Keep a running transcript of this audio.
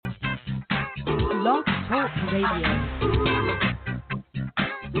Blog Talk Radio.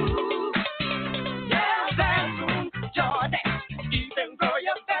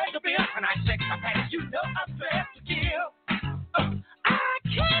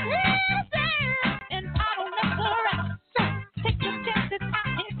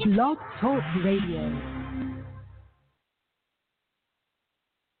 Blog Talk Radio.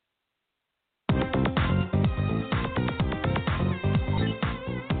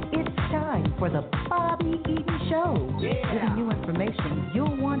 It's time for the Bobby Eaton Show. Giving you information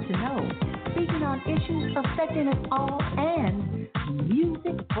you'll want to know. Speaking on issues affecting us all and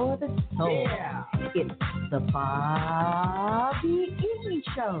music for the soul. Yeah. It's the Bobby Eaton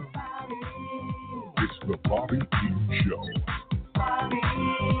Show. It's the Bobby Eaton Show. Bobby.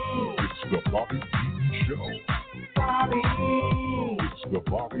 It's the Bobby Eaton Show. Bobby. It's the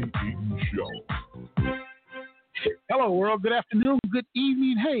Bobby Eaton Show. Hello, world. Good afternoon. Good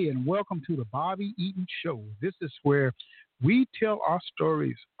evening. Hey, and welcome to the Bobby Eaton Show. This is where we tell our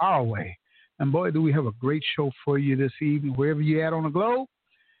stories our way. And boy, do we have a great show for you this evening, wherever you're at on the globe,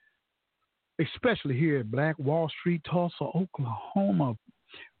 especially here at Black Wall Street, Tulsa, Oklahoma.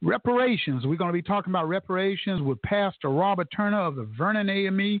 Reparations. We're going to be talking about reparations with Pastor Robert Turner of the Vernon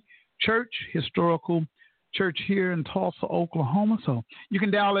AME Church, historical church here in Tulsa, Oklahoma. So you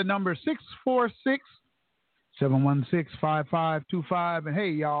can dial that number 646-716-5525. And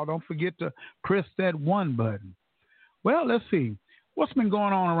hey, y'all, don't forget to press that one button. Well, let's see. What's been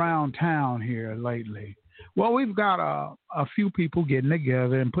going on around town here lately? Well, we've got a few people getting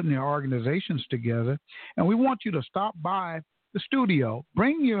together and putting their organizations together. And we want you to stop by the studio.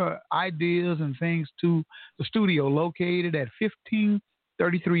 Bring your ideas and things to the studio located at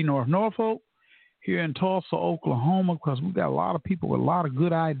 1533 North Norfolk here in Tulsa, Oklahoma, because we've got a lot of people with a lot of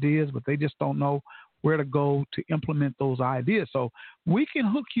good ideas, but they just don't know where to go to implement those ideas. So we can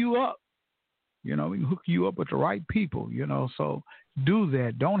hook you up. You know, we can hook you up with the right people, you know, so do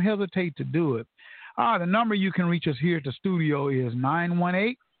that. Don't hesitate to do it. The number you can reach us here at the studio is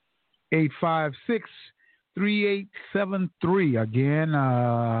 918-856-3873. Again,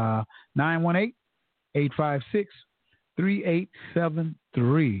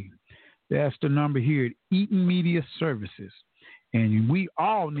 918-856-3873. That's the number here at Eaton Media Services. And we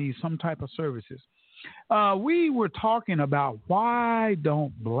all need some type of services. We were talking about why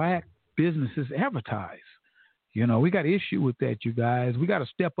don't black businesses advertise? You know, we got an issue with that, you guys. We got to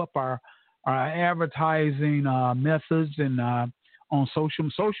step up our advertising methods and on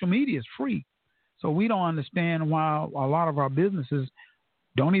social media is free. So we don't understand why a lot of our businesses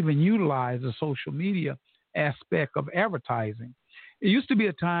don't even utilize the social media aspect of advertising. It used to be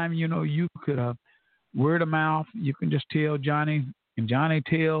a time, you know, you could word of mouth. You can just tell Johnny, and Johnny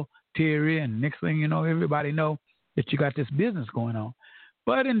tell Terry, and next thing you know, everybody know that you got this business going on.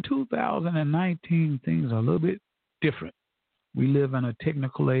 But in 2019, things are a little bit different. We live in a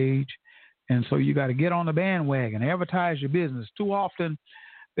technical age, and so you got to get on the bandwagon, advertise your business. Too often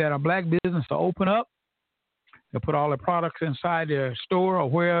that a black business to open up, they put all their products inside their store or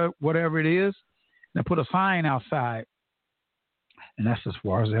whatever it is, and they put a sign outside, and that's as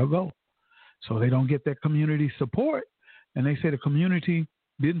far as they'll go. So they don't get that community support, and they say the community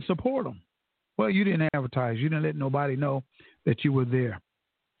didn't support them. Well, you didn't advertise. You didn't let nobody know that you were there.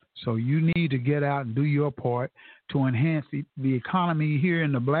 So you need to get out and do your part to enhance the economy here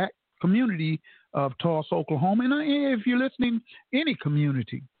in the black community of Tulsa, Oklahoma, and if you're listening, any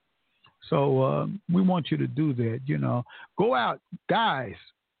community. So we want you to do that, you know. Go out, guys,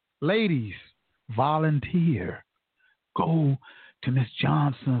 ladies, volunteer. Go to Miss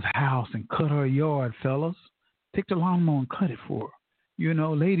Johnson's house and cut her yard, fellas. Take the lawnmower and cut it for her. You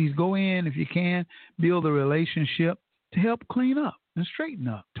know, ladies, go in if you can, build a relationship to help clean up and straighten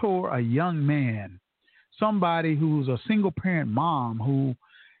up. Toward a young man, somebody who's a single parent mom who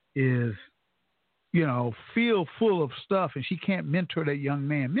is, you know, feel full of stuff and she can't mentor that young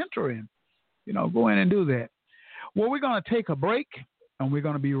man. Mentor him. You know, go in and do that. Well, we're going to take a break and we're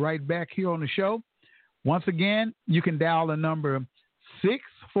going to be right back here on the show. Once again, you can dial the number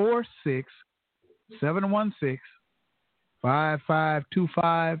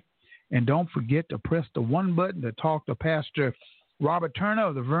 646-716-5525. And don't forget to press the one button to talk to Pastor Robert Turner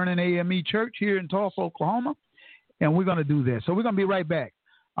of the Vernon AME Church here in Tulsa, Oklahoma. And we're going to do that. So we're going to be right back.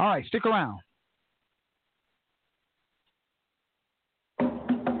 All right, stick around.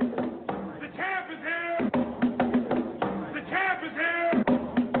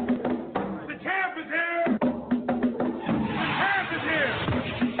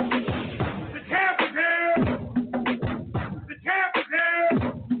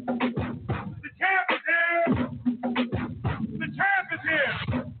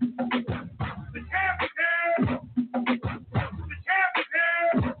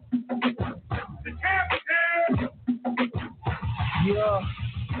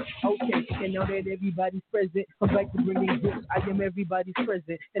 And now that everybody's present, I'm back to bringing gifts. I am everybody's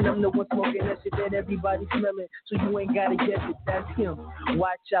present. And I'm the one smoking that shit that everybody's smelling. So you ain't gotta guess it, that's him.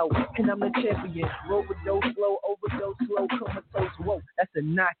 Watch out, and I'm the champion. Overdose slow, comatose, whoa, that's a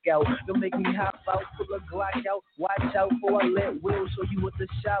knockout. Don't make me hop out, pull a Glock out. Watch out for I let Will show you what the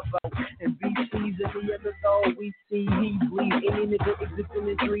shop out. And BC's and the others all we see. He bleed, any nigga existing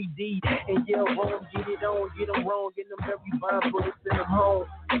in 3D. And yeah, wrong, get it on, get them wrong. Get them every bomb, bullets in them home.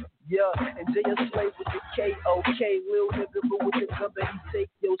 Yeah, and Jay a slave with the K.O.K. Lil nigga, but with the number, he take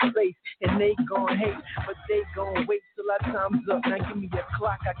your space. And they gon' hate, but they gon' wait till our time's up. Now give me a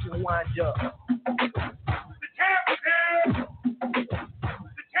clock I can wind up. The champ is here!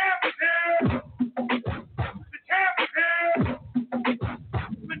 The champ is here! The champ is here!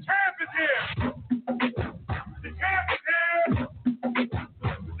 The champ is here! The champ is here!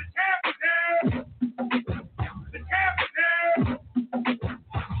 The champ is here! The champ is here!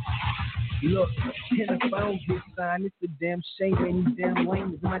 Look, and if I don't get signed, it's a damn shame. Any damn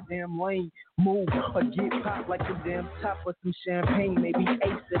lane is my damn lane. Move or get popped like a damn top of some champagne. Maybe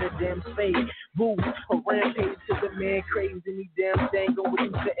ace of the damn spade. Boo, a rampage to the man crazy. Any damn thing go with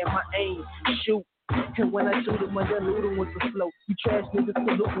him setting my aim. Shoot. And when I shoot him, I dilute him with the flow. You trash niggas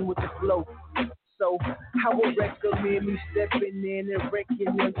saluting with the flow. So, I would recommend me stepping in and wrecking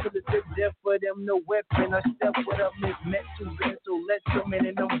them till it's the death for them, no weapon. I step with a met to bend, so let them in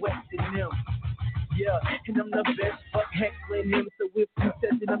and I'm wetting them. Yeah, and I'm the best, fuck heckling them. So if you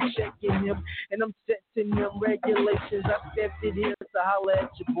testing, I'm checking them. And I'm setting them regulations. I stepped it in, so holla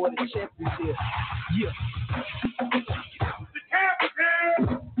at your boy, the champ is here. Yeah. The champ is here!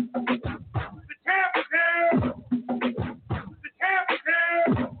 The champ is here! The champ is here!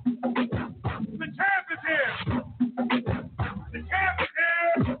 The champ is here! The champ is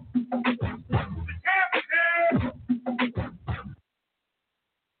here! The champ is here!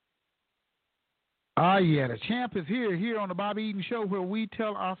 Ah, yeah, the champ is here on the Bobby Eaton Show, where we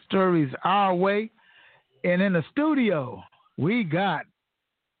tell our stories our way. And in the studio, we got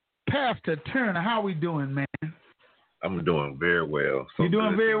Pastor Turner. How we doing, man? I'm doing very well. So you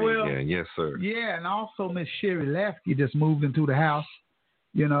doing very well? Yeah, yes, sir. Yeah, and also Miss Sherry Lasky just moved into the house,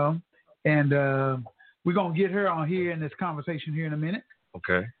 you know, and we're going to get her on here in this conversation here in a minute.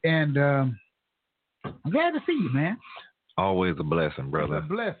 Okay. And I'm glad to see you, man. Always a blessing, brother. It's a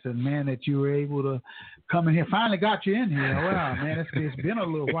blessing, man, that you were able to come in here. Finally got you in here. Wow, man, it's been a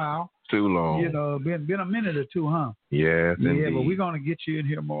little while. Too long. You know, been a minute or two, huh? Yes, yeah, indeed. But we're going to get you in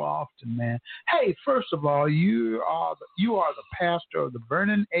here more often, man. Hey, first of all, you are the pastor of the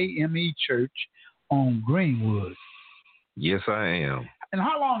Vernon AME Church on Greenwood. Yes, I am. And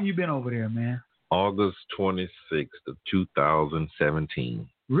how long you been over there, man? August 26th of 2017.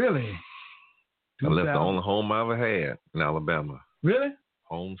 Really? And that's the only home I ever had in Alabama. Really?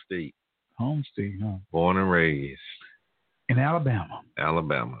 Home state. Home state, huh? Born and raised. In Alabama.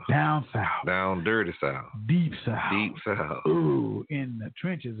 Alabama. Down south. Down dirty south. Deep south. Deep south. Ooh, in the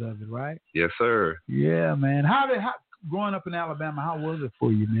trenches of it, right? Yes, sir. Yeah, man. How growing up in Alabama, how was it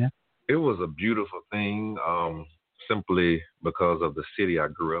for you, man? It was a beautiful thing, simply because of the city I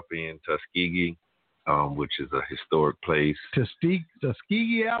grew up in, Tuskegee, which is a historic place.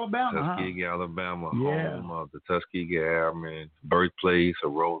 Tuskegee, Alabama. Tuskegee, Alabama, yeah. Home of the Tuskegee Airmen, birthplace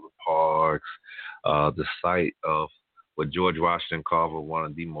of Rosa Parks, the site of what George Washington Carver, one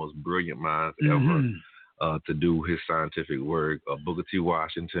of the most brilliant minds ever to do his scientific work, Booker T.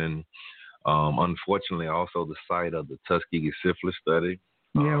 Washington. Unfortunately, also the site of the Tuskegee syphilis study.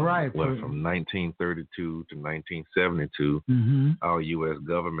 Yeah, right. Where from 1932 to 1972, our U.S.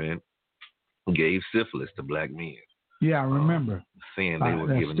 government gave syphilis to black men. Yeah, I remember. Saying they were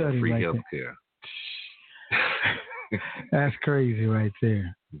giving them free health care. That's crazy right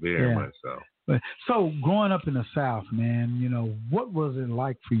there. Very much so. But so growing up in the South, man, you know, what was it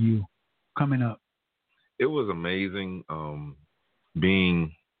like for you coming up? It was amazing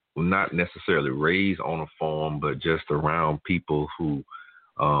being not necessarily raised on a farm, but just around people who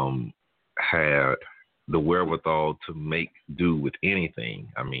had the wherewithal to make do with anything.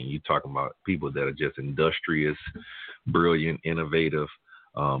 I mean, you're talking about people that are just industrious, brilliant, innovative,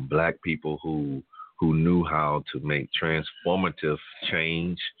 black people who knew how to make transformative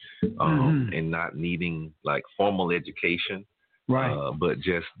change and not needing like formal education, right? But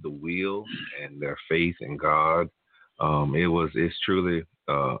just the will and their faith in God. It's truly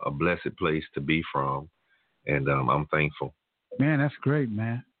a blessed place to be from, and I'm thankful. Man, that's great,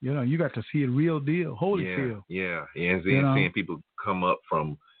 man. You know, you got to see a real deal, Holyfield. Yeah. And seeing people come up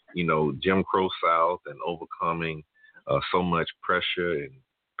from, you know, Jim Crow South and overcoming so much pressure and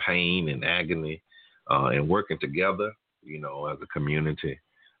pain and agony and working together, you know, as a community.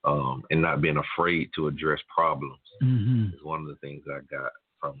 and not being afraid to address problems is one of the things I got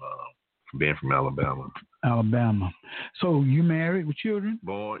from being from Alabama. Alabama. So you married with children?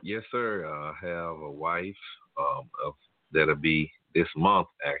 Born, yes, sir. I have a wife that'll be this month,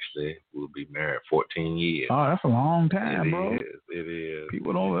 actually. We'll be married 14 years. Oh, that's a long time, bro. It is.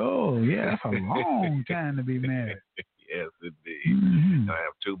 People don't, that's a long time to be married. Yes, indeed. I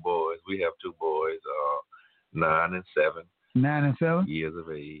have 2 boys. We have 2 boys, 9 and 7. 9 and 7 years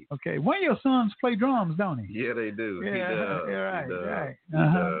of age. Okay, one of your sons play drums, don't he? Yeah, they do. Yeah, he does. right. He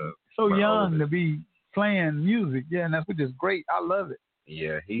does. So My young oldest. to be playing music, and that's which is great. I love it.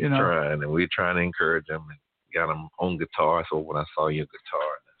 Yeah, he's trying, and we're trying to encourage him and got him on guitar. So when I saw your guitar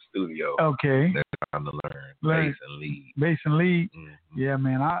in the studio, they're trying to learn bass and lead. Bass and lead. Mm-hmm. Yeah,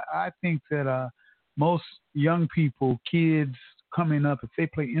 man. I think that most young people, kids coming up, if they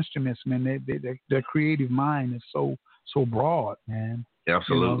play instruments, man, their creative mind is so broad, man.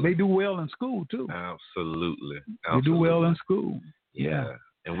 Absolutely. They do well in school too. Absolutely. They do well in school. Yeah.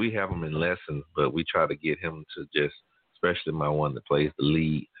 And we have them in lessons, but we try to get him to just, especially my one that plays the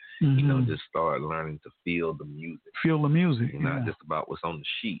lead, just start learning to feel the music. Feel the music. Not just about what's on the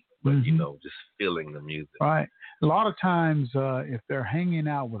sheet, but, just feeling the music. Right. A lot of times, if they're hanging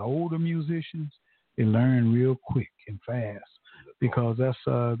out with older musicians, they learn real quick and fast. Because that's,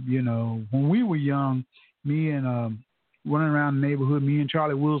 when we were young, me and running around the neighborhood, me and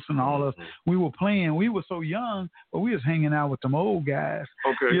Charlie Wilson, all of us, we were playing. We were so young, but we was hanging out with them old guys.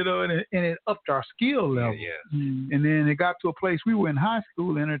 Okay. And it upped our skill level. Yeah. And then it got to a place we were in high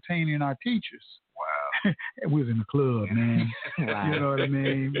school entertaining our teachers. Wow. And we was in the club, man. Wow. You know what I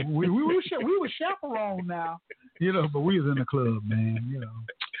mean? We were chaperoned now, but we was in the club, man.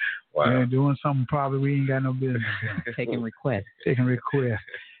 Wow. And doing something probably we ain't got no business doing. Taking requests.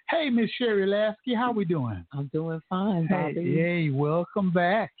 Hey, Miss Sherry Lasky, how we doing? I'm doing fine, Bobby. Hey, welcome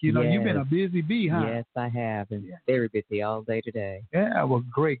back. You've been a busy bee, huh? Yes, I have, and very busy all day today. Yeah, well,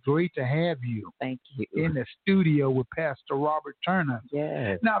 great to have you. Thank you. In the studio with Pastor Robert Turner.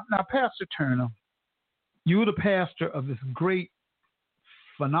 Yes. Now, Pastor Turner, you're the pastor of this great,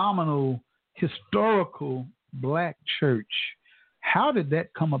 phenomenal, historical black church. How did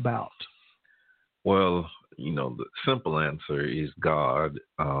that come about? Well, the simple answer is God,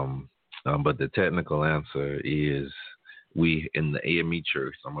 but the technical answer is we, in the AME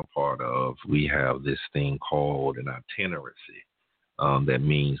church I'm a part of, we have this thing called an itinerancy. That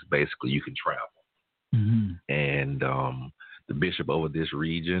means basically you can travel. Mm-hmm. And the bishop over this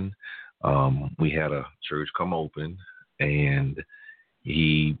region, we had a church come open, and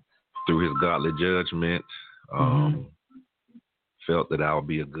he, through his godly judgment, felt that I would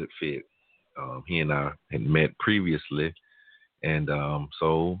be a good fit. He and I had met previously, and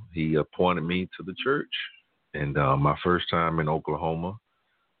so he appointed me to the church. And my first time in Oklahoma.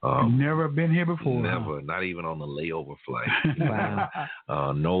 Never been here before. Never, not even on the layover flight.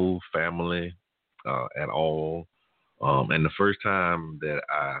 Wow. No family at all. And the first time that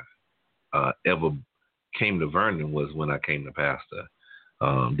I ever came to Vernon was when I came to pastor.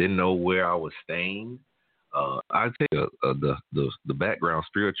 Didn't know where I was staying. I tell you the background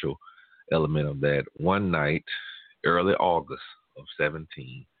spiritual element of that. One night, early August of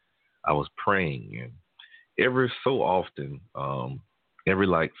 17, I was praying, and every so often, every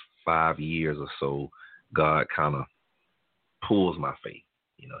like 5 years or so, God kind of pulls my faith.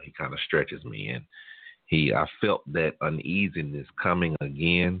 He kind of stretches me, and I felt that uneasiness coming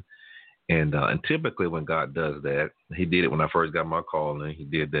again. And typically when God does that, he did it when I first got my call, and he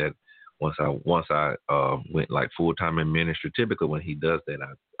did that once I went like full time in ministry. Typically when he does that,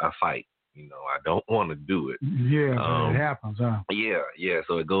 I fight. I don't want to do it. Yeah, but it happens, huh? Yeah.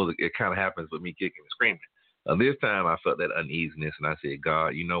 So it kind of happens with me kicking and screaming. This time I felt that uneasiness, and I said, God,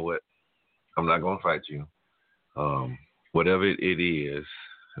 you know what? I'm not going to fight you. Whatever it is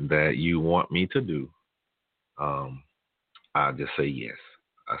that you want me to do, I just say yes.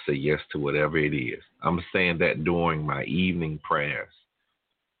 I say yes to whatever it is. I'm saying that during my evening prayers.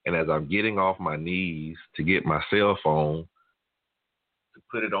 And as I'm getting off my knees to get my cell phone to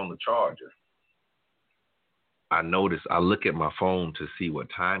put it on the charger, I look at my phone to see what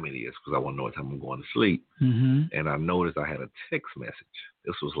time it is because I want to know what time I'm going to sleep. Mm-hmm. And I noticed I had a text message.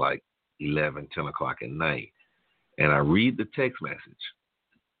 This was like 10 o'clock at night. And I read the text message,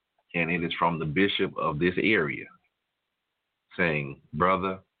 and it is from the bishop of this area saying,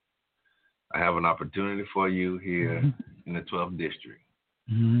 brother, I have an opportunity for you here in the 12th district.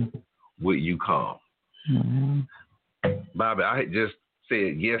 Mm-hmm. Would you come? Mm-hmm. Bobby, I had just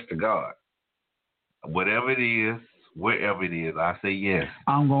said yes to God. Whatever it is, wherever it is. I say yes.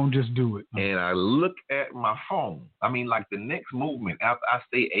 I'm going to just do it. And I look at my phone. I mean, like the next movement after I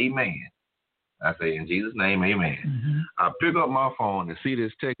say amen. I say, in Jesus' name, amen. Mm-hmm. I pick up my phone and see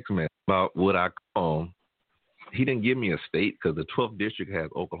this text message about what I call. He didn't give me a state because the 12th district has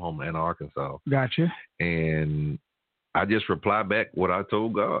Oklahoma and Arkansas. Gotcha. And I just reply back what I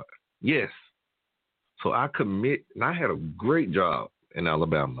told God. Yes. So I commit, and I had a great job in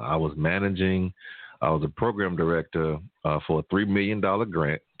Alabama. I was a program director for a $3 million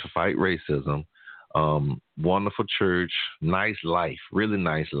grant to fight racism. Wonderful church, nice life, really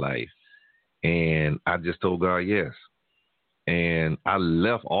nice life. And I just told God yes. And I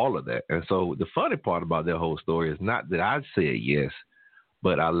left all of that. And so the funny part about that whole story is not that I said yes,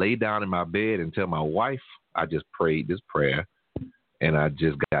 but I lay down in my bed and tell my wife I just prayed this prayer, and I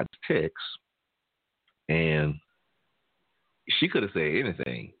just got text. And she could have said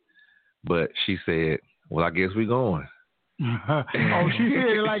anything, but she said, well, I guess we're going. Oh, she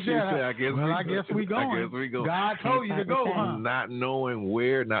said it like that. Said, I guess we going. God told you to go, huh? Not knowing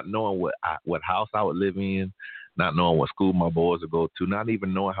where, not knowing what house I would live in, not knowing what school my boys would go to, not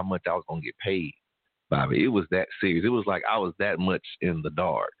even knowing how much I was going to get paid, Bobby. It was that serious. It was like I was that much in the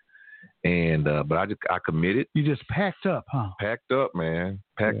dark. And but I committed. You just packed up, huh? Packed up, man.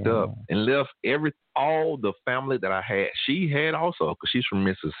 Packed up and left all the family that I had. She had also, because she's from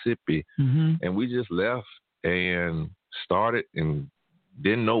Mississippi, and we just left and started and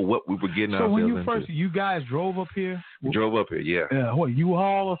didn't know what we were getting ourselves into. So when you guys drove up here? We drove up here, yeah. What,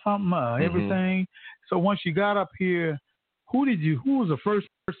 U-Haul or something? Everything. So once you got up here, who was the first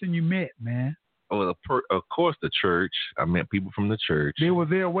person you met, man? Oh, of course, the church. I met people from the church. They were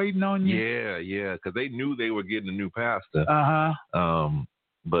there waiting on you? Yeah, because they knew they were getting a new pastor.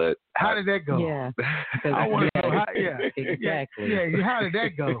 But how did that go? Yeah, I want to know. Exactly. Yeah, how did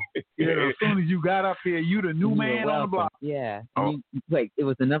that go? As soon as you got up here, you the new man on the block. Yeah. Wait, it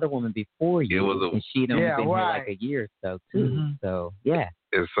was another woman before you, and she'd only been here like a year or so too. So yeah.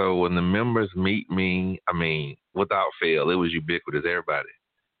 And so when the members meet me, I mean, without fail, it was ubiquitous. Everybody,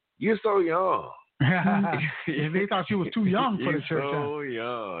 you're so young. And they thought you was too young for the church. So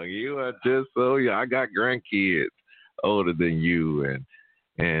young. You are just so young. I got grandkids older than you, and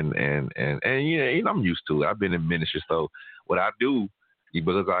you know, I'm used to it. I've been in ministry, so what I do,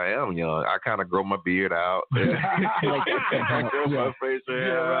 because I am young, I kind of grow my beard out. I grow my facial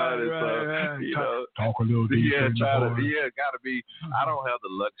hair out, and so you know, talk a little deeper. Gotta be. I don't have the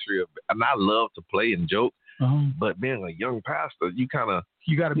luxury of, and I love to play and joke. But being a young pastor, you got to be serious.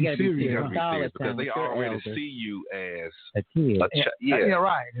 You got to be serious because they already see you as a kid.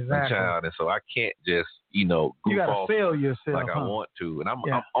 Right, exactly. A child, and so I can't just you got to sell yourself like I want to. And I'm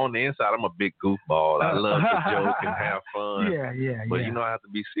on the inside. I'm a big goofball. I love to joke and have fun. But I have to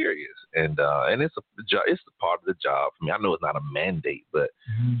be serious, and it's a part of the job for me. I know it's not a mandate, but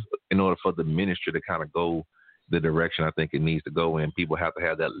in order for the ministry to kind of go the direction I think it needs to go in, people have to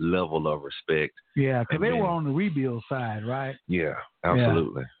have that level of respect. Yeah, because they were on the rebuild side, right? Yeah,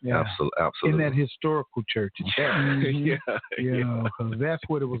 absolutely. Yeah. Absolutely. In that historical church. Because that's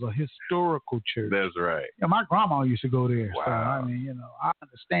what it was, a historical church. That's right. Yeah, my grandma used to go there. Wow. So, I mean, I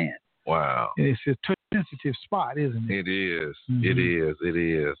understand. Wow. It's a sensitive spot, isn't it? It is. It is.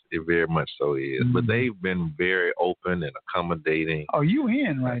 It very much so is. But they've been very open and accommodating. Oh, you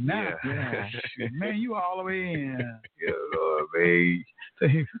in right now? Yeah. Man, you all the way in. Man.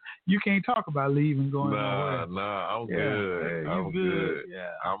 You can't talk about leaving, going nowhere. Nah, I'm good. I'm good.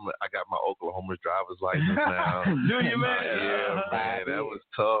 Yeah. I got my Oklahoma driver's license now. Do you, man? Yeah, man. That was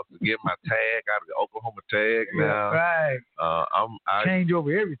tough to get my tag. I got the Oklahoma tag now. Right. I change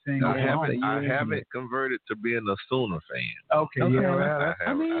over everything. I haven't converted to being a Sooner fan. Okay. Yeah. I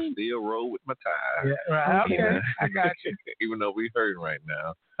still roll with my tie. Yeah. Right. Okay. I got you. Even though we're hurting right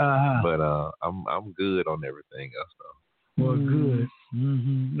now. But I'm good on everything else though. Well, good.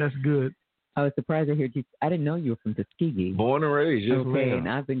 That's good. I was surprised to hear you. I didn't know you were from Tuskegee. Born and raised, yes, ma'am. And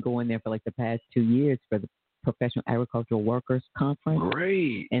I've been going there for like the past 2 years for the Professional Agricultural Workers Conference.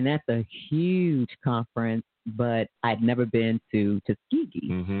 Great. And that's a huge conference, but I'd never been to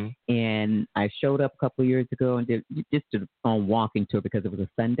Tuskegee. And I showed up a couple of years ago and did just on walking tour because it was a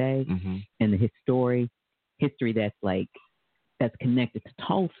Sunday, and the history that's connected to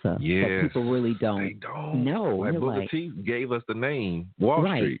Tulsa. Yes. That people really don't know. Like Booker T gave us the name Wall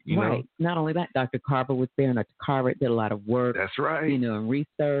Street. You know? Not only that, Dr. Carver was there, and Dr. Carver did a lot of work. That's right. In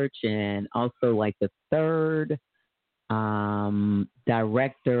research, and also like the third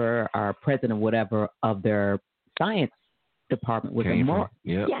director or president, whatever, of their science department was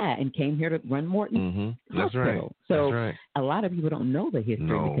and came here to run Morton That's right. Hospital. So a lot of people don't know the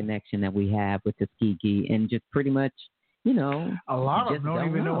history and the connection that we have with Tuskegee, and just pretty much, a lot of them don't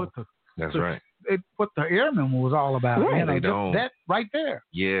even know what what the airman was all about. Right. They don't. That right there.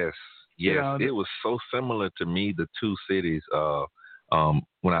 Yes. It was so similar to me, the two cities.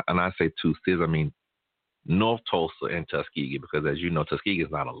 When I say two cities, I mean North Tulsa and Tuskegee, because as you know, Tuskegee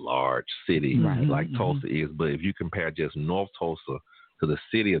is not a large city like Tulsa is. But if you compare just North Tulsa to the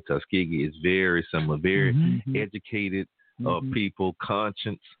city of Tuskegee, it's very similar, very educated people,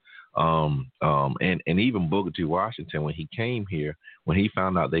 conscience. And even Booker T. Washington, when he came here, when he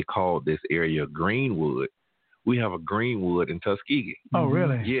found out they called this area Greenwood, we have a Greenwood in Tuskegee. Oh,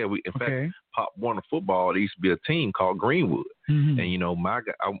 really? Yeah. In fact, Pop Warner football, there used to be a team called Greenwood. And,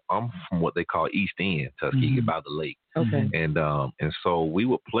 I'm from what they call East End, Tuskegee, by the lake. Okay. And so we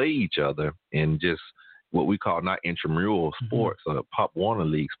would play each other in just what we call not intramural sports or Pop Warner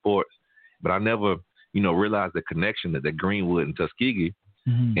League sports. But I never, realized the connection that the Greenwood in Tuskegee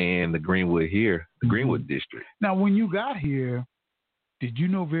and the Greenwood here, the Greenwood district. Now, when you got here, did you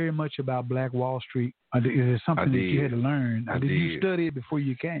know very much about Black Wall Street? Or is it something that you had to learn? Or did you study it before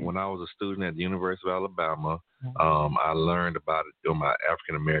you came? When I was a student at the University of Alabama, I learned about it during my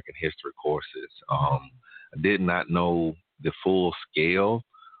African American history courses. I did not know the full scale,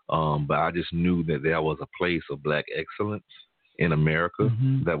 but I just knew that there was a place of Black excellence in America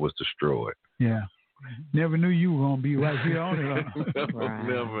that was destroyed. Yeah. Never knew you were going to be right here on it.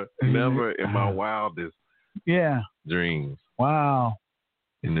 Never in my wildest dreams. Wow.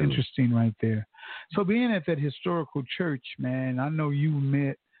 It's interesting right there. So being at that historical church, man, I know you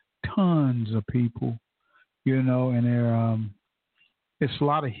met tons of people, and there, it's a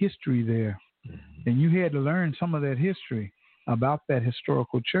lot of history there. And you had to learn some of that history about that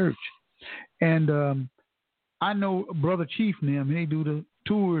historical church. And I know Brother Chief and them, they do the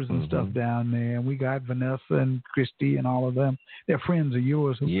tours and stuff down there. And we got Vanessa and Christy and all of them. They're friends of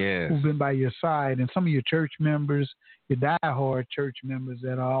yours who've been by your side. And some of your church members, your diehard church members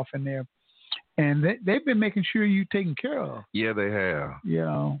that are often there. And they've been making sure you're taken care of. Yeah, they have.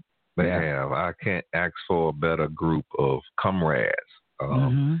 They have. I can't ask for a better group of comrades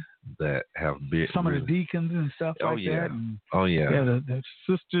that have been. Some of the deacons and stuff that. And, the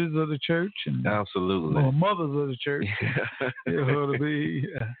sisters of the church. And absolutely. Mothers of the church.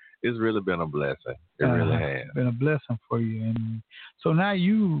 It's really been a blessing. It really has. Been a blessing for you. And so now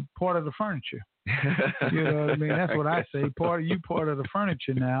you part of the furniture. You know what I mean? That's what I say. Part of the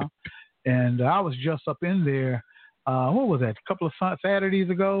furniture now. And I was just up in there. What was that? A couple of Saturdays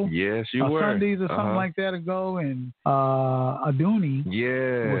ago? Yes, you were. Sundays or something like that ago. And Aduni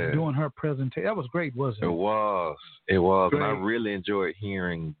was doing her presentation. That was great, wasn't it? It was. Great. And I really enjoyed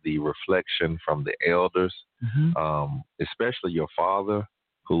hearing the reflection from the elders, especially your father,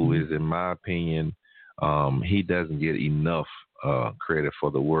 who is, in my opinion, he doesn't get enough credit for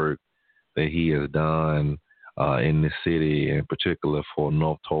the work that he has done in this city, in particular for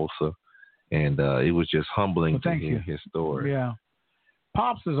North Tulsa. And it was just humbling to hear his story. Yeah.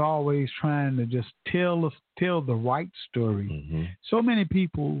 Pops is always trying to just tell the right story. So many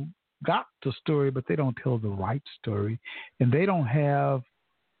people got the story, but they don't tell the right story. And they don't have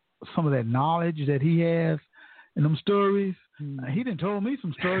some of that knowledge that he has in them stories. He done told me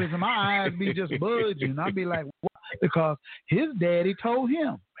some stories, and my eyes be just budging. I'd be like, what? Because his daddy told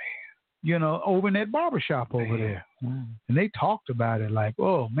him. Over in that barbershop over there. And they talked about it like,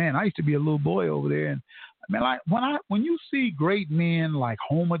 oh, man, I used to be a little boy over there. And, I mean, like, when you see great men like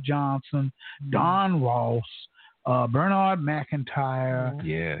Homer Johnson, Don Ross, Bernard McIntyre,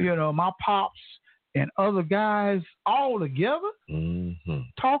 my pops and other guys all together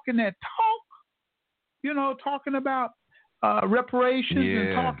talking that talk, talking about reparations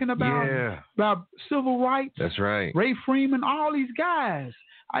and talking about civil rights. That's right. Ray Freeman, all these guys.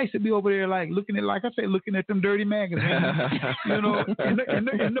 I used to be over there looking at them dirty magazines, in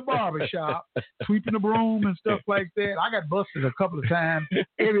the barbershop, sweeping the broom and stuff like that. I got busted a couple of times.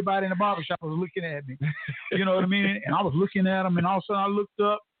 Everybody in the barbershop was looking at me. You know what I mean? And I was looking at them, and all of a sudden I looked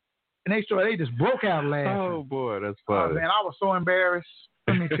up, and they just broke out laughing. Oh, boy, that's funny. Man, I was so embarrassed.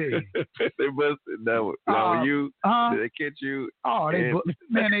 Let me tell you. They busted that. Now, you, did they catch you? Oh, they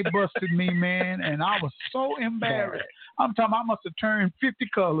busted me, man, and I was so embarrassed. I'm talking, I must have turned 50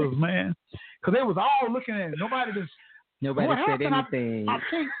 colors, man, because they was all looking at it. Nobody said anything. I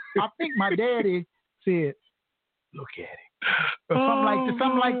think my daddy said, "Look at him," or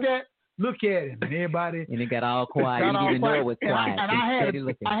something like that. Look at him, and everybody. And it got all quiet. You didn't even know it was quiet. And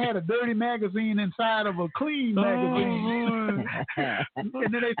I had a dirty magazine inside of a clean magazine. And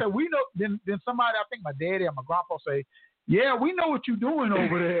then they said, we know. Then somebody, I think my daddy or my grandpa say, yeah, we know what you're doing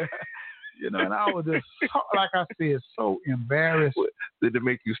over there. And I was just, like I said, so embarrassed. Did it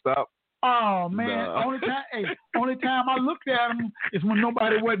make you stop? Oh, man. Only time I looked at him is when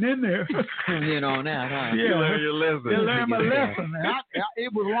nobody wasn't in there. On that, huh? Yeah. You learned your lesson. You learned my lesson. And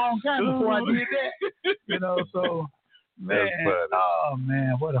it was a long time before I did that. So, man. Oh,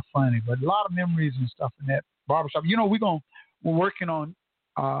 man, what a funny. But a lot of memories and stuff in that barbershop. We're working on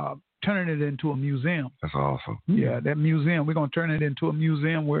turning it into a museum. That's awesome. Yeah, that museum. We're going to turn it into a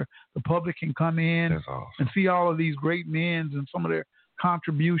museum where the public can come in and see all of these great men and some of their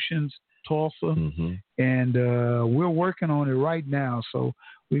contributions. Tulsa, and we're working on it right now. So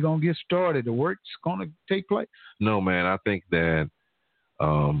we're going to get started. The work's going to take place. No, man, I think that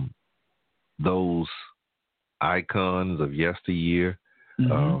those icons of yesteryear,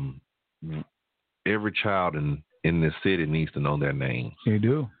 every child in this city needs to know their names. They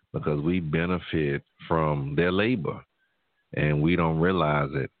do. Because we benefit from their labor, and we don't realize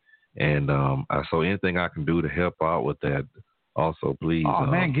it. And so anything I can do to help out with that, also, please. Oh,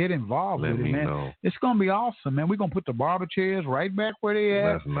 man, get involved with it, man. Know. It's going to be awesome, man. We're going to put the barber chairs right back where they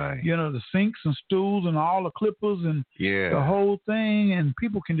at. That's nice. The sinks and stools and all the clippers and the whole thing. And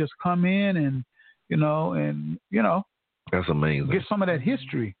people can just come in and, That's amazing. Get some of that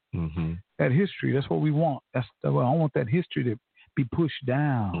history. Mm-hmm. That history. That's what we want. I want that history to be pushed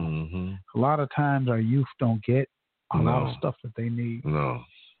down. Mm-hmm. A lot of times our youth don't get a lot of stuff that they need. No.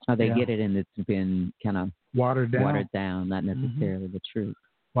 Or they get it and it's been kind of watered down, not necessarily the truth.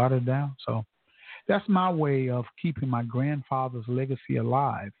 Watered down. So that's my way of keeping my grandfather's legacy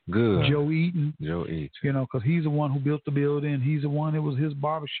alive. Good. Joe Eaton. Because he's the one who built the building. He's the one, it was his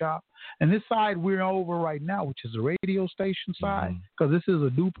barbershop. And this side we're over right now, which is the radio station side, because this is a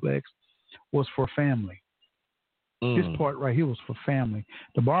duplex, was for family. This part right here was for family.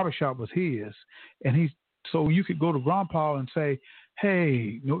 The barbershop was his. And so you could go to Grandpa and say,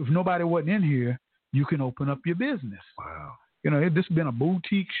 hey, if nobody wasn't in here, you can open up your business. Wow. This has been a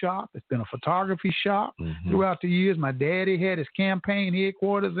boutique shop. It's been a photography shop throughout the years. My daddy had his campaign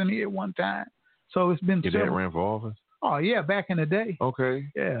headquarters in here one time. So it's been Your dad ran for office? Oh, yeah, back in the day. Okay.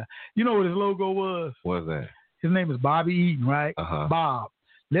 Yeah. You know what his logo was? What's that? His name is Bobby Eaton, right? Uh-huh. Bob.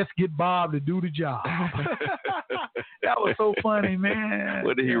 Let's get Bob to do the job. That was so funny, man.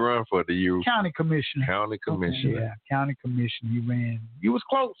 What did he run for? County commissioner. County commissioner. Yeah, county commissioner. He ran. He was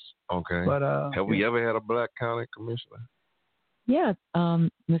close. Okay. But have we ever had a black county commissioner? Yeah,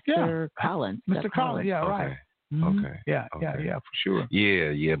 Mr. Collins. Mr. Collins. Yeah, right. Okay. Mm-hmm. Okay. Yeah, for sure.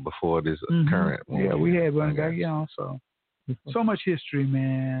 Yeah, before this current one. Yeah, we had one guy, so much history,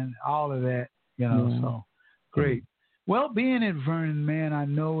 man. All of that, so great. Well, being at Vernon, man, I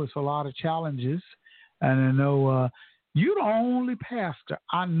know it's a lot of challenges. And I know you're the only pastor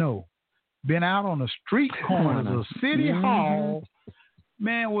I know been out on the street corners of City Hall,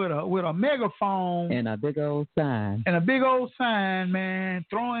 man, with a megaphone. And a big old sign. Man,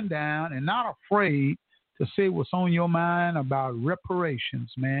 throwing down and not afraid to say what's on your mind about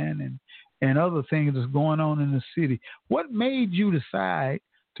reparations, man, and other things that's going on in the city. What made you decide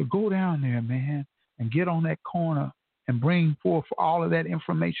to go down there, man, and get on that corner and bring forth all of that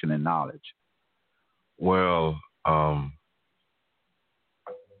information and knowledge? Well,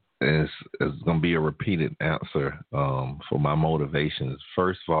 it's going to be a repeated answer for my motivations.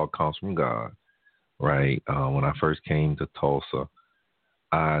 First of all, it comes from God, right? When I first came to Tulsa,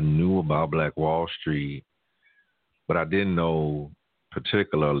 I knew about Black Wall Street, but I didn't know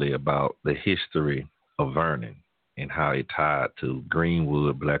particularly about the history of Vernon and how it tied to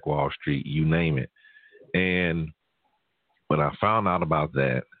Greenwood, Black Wall Street, you name it. And when I found out about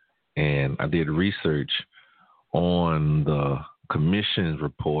that, and I did research on the commission's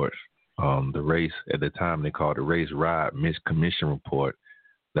report, the race, at the time they called it Race Riot Commission report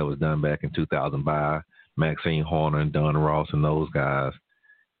that was done back in 2000 by Maxine Horner and Don Ross and those guys.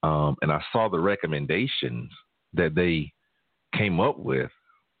 And I saw the recommendations that they came up with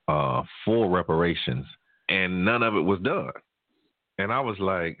for reparations, and none of it was done. And I was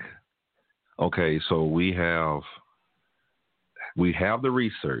like, okay, so we have the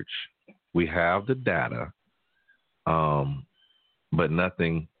research, we have the data, but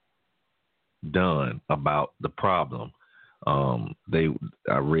nothing done about the problem.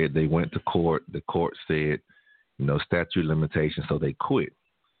 I read they went to court. The court said, statute of limitations, so they quit.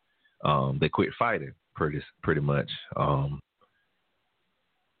 They quit fighting pretty much. And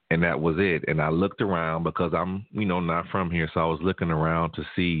that was it. And I looked around because I'm, not from here. So I was looking around to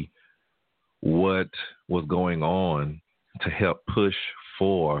see what was going on to help push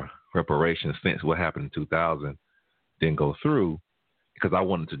for reparations since what happened in 2000 didn't go through, because I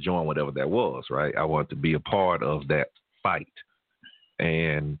wanted to join whatever that was, right? I wanted to be a part of that fight.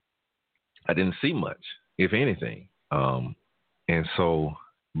 And I didn't see much, if anything. And so,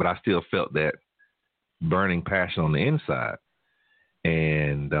 but I still felt that burning passion on the inside.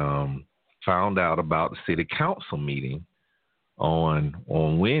 And found out about the city council meeting on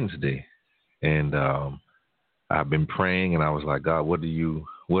Wednesday. And I've been praying, and I was like, God, what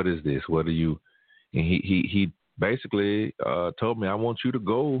is this? What do you? And he basically told me, I want you to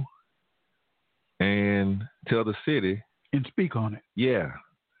go and tell the city and speak on it. Yeah,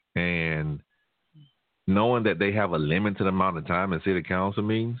 and knowing that they have a limited amount of time in city council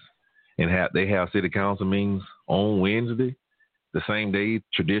meetings, and they have city council meetings on Wednesday, the same day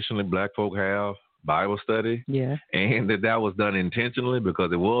traditionally Black folk have Bible study. Yeah, and that was done intentionally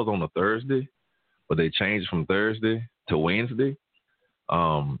because it was on a Thursday, but they changed from Thursday to Wednesday.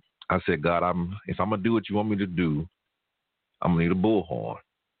 I said, God, if I'm gonna do what you want me to do, I'm gonna need a bullhorn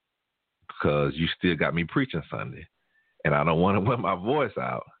because you still got me preaching Sunday, and I don't want to wear my voice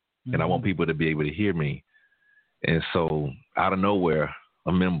out, and I want people to be able to hear me. And so, out of nowhere,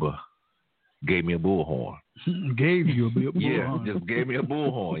 a member gave me a bullhorn. Gave you a bullhorn? Yeah, just gave me a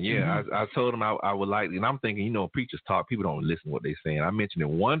bullhorn. Yeah, I told him I would like, and I'm thinking, preachers talk, people don't listen to what they're saying. I mentioned it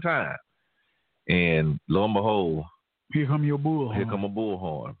one time, and lo and behold, here come your bullhorn. Here come a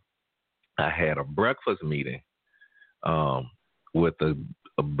bullhorn. I had a breakfast meeting with a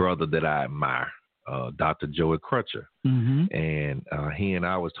brother that I admire, Dr. Joey Crutcher. And he and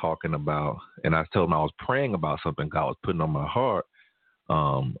I was talking about, and I told him I was praying about something God was putting on my heart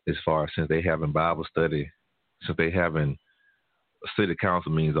as far as since they having Bible study, since they having city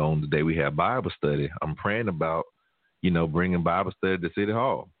council meetings on the day we have Bible study, I'm praying about, bringing Bible study to City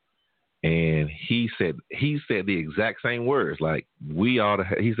Hall. And he said the exact same words. Like,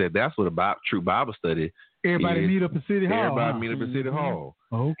 he said, that's what a true Bible study. Everybody meet up at City Hall. Everybody meet up at City Hall.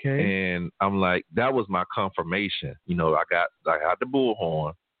 Okay. And I'm like, that was my confirmation. I got the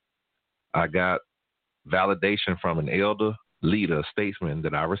bullhorn. I got validation from an elder, leader, a statesman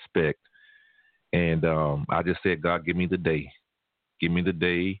that I respect. And I just said, God, give me the day. Give me the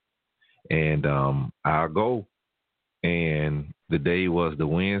day, and I'll go. And the day was the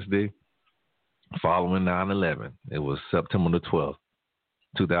Wednesday following 9/11. It was September the 12th,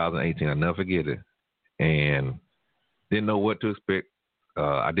 2018. I'll never forget it. And didn't know what to expect.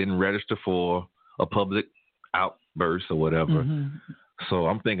 I didn't register for a public outburst or whatever. So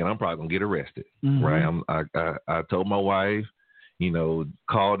I'm thinking I'm probably going to get arrested, right? I told my wife,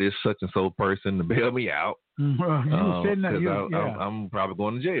 call this such and so person to bail me out. Because I'm probably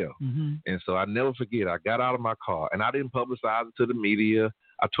going to jail. And so I never forget, I got out of my car, and I didn't publicize it to the media.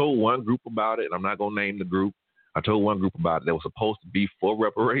 I told one group about it, and I'm not going to name the group. I told one group about it that was supposed to be for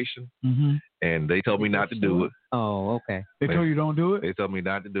reparations, and they told me not to do it. Oh, okay. They told you don't do it? They told me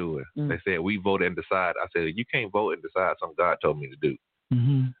not to do it. They said, we vote and decide. I said, you can't vote and decide something God told me to do.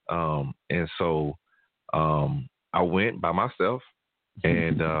 And so I went by myself,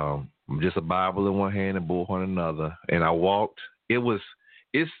 and just a Bible in one hand and bullhorn in another. And I walked. It's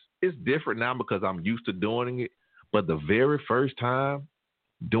different now because I'm used to doing it. But the very first time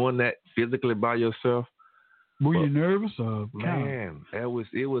doing that physically by yourself. Were you nervous? Man, it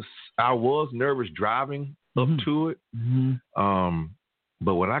was. I was nervous driving up to it.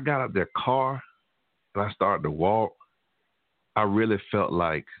 But when I got out their car and I started to walk, I really felt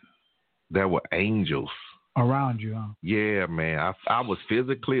like there were angels around you, huh? Yeah, man. I was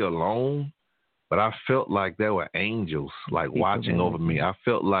physically alone, but I felt like there were angels watching over me. I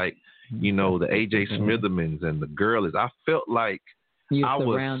felt like, the A.J. Smithermans and the girlies. I felt like I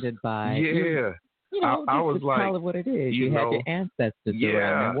was surrounded by. Yeah. I was like, call it what it is. You had your ancestors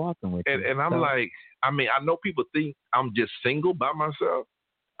around and walking with you. And I'm like, I know people think I'm just single by myself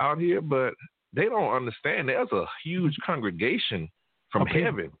out here, but they don't understand. There's a huge congregation from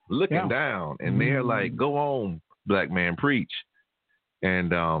heaven looking down, and they're like, go on, black man, preach.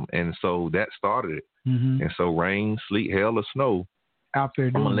 And so that started it. And so rain, sleet, hail, or snow, out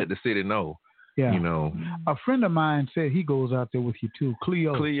there doing I'm going to let the city know. Yeah. A friend of mine said he goes out there with you too.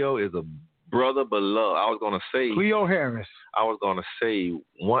 Cleo is a brother beloved. I was going to say. Cleo Harris. I was going to say,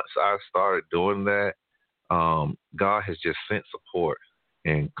 once I started doing that, God has just sent support.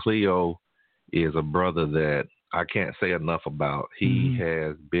 And Cleo is a brother that I can't say enough about. He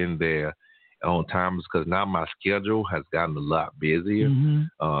has been there on times because now my schedule has gotten a lot busier.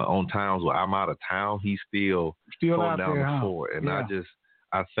 On times where I'm out of town, he's still going down the fort. And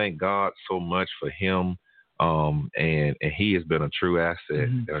I thank God so much for him. And he has been a true asset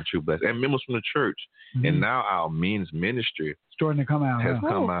and a true blessing. And members from the church. And now our men's ministry starting to come out. Has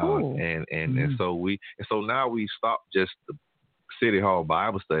come out. Cool. And so now we stopped just the City Hall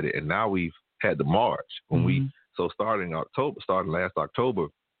Bible study, and now we've had the march when we So starting last October,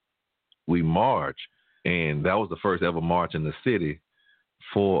 we marched, and that was the first ever march in the city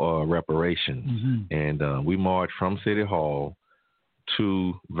for reparations. And we marched from City Hall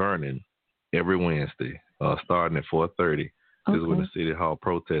to Vernon every Wednesday, starting at 4:30. This is when the City Hall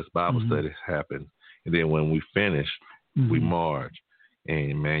protest Bible studies happened. And then when we finished, we marched.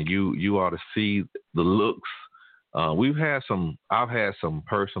 And man, you ought to see the looks. I've had some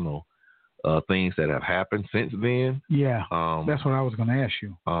personal things that have happened since then. Yeah, that's what I was going to ask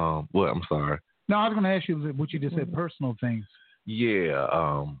you. What? I'm sorry. No, I was going to ask you what you just said, personal things.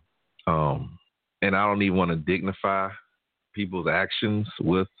 Yeah, and I don't even want to dignify people's actions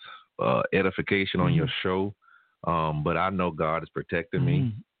with edification on your show, but I know God is protecting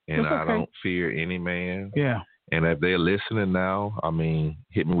me, and I don't fear any man. Yeah. And if they're listening now, I mean,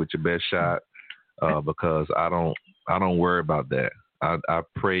 hit me with your best shot, because I don't worry about that. I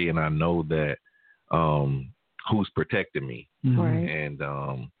pray and I know that who's protecting me, and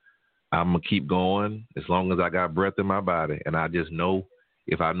I'm gonna keep going as long as I got breath in my body. And I just know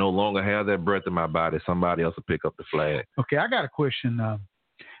if I no longer have that breath in my body, somebody else will pick up the flag. Okay, I got a question,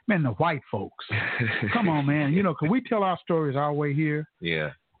 man. The white folks, come on, man. You know, can we tell our stories our way here?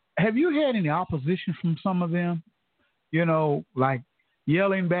 Yeah. Have you had any opposition from some of them? You know, like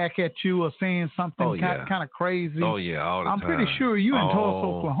yelling back at you or saying something kind of crazy? Oh, yeah, all the time. I'm pretty sure you in Tulsa,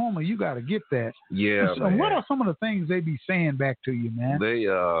 Oklahoma, you got to get that. Yeah, so what are some of the things they be saying back to you, man? They,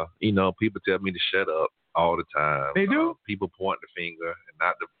 people tell me to shut up all the time. They do? People point the finger and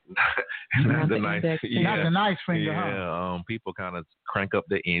not the nice finger. Not the nice finger, huh? People kind of crank up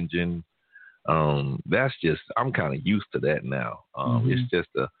the engine. That's just, I'm kind of used to that now. It's just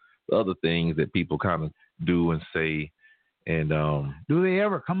the other things that people kind of do and say. And do they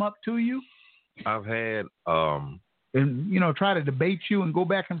ever come up to you? I've had and try to debate you and go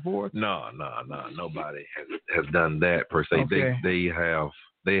back and forth. No, nobody has done that per se. Okay.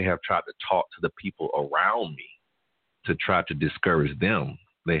 They have tried to talk to the people around me to try to discourage them.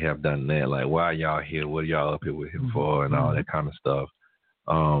 They have done that, like, why are y'all here? What are y'all up here with him for? And all that kind of stuff.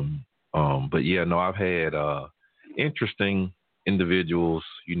 But yeah, no, I've had interesting individuals,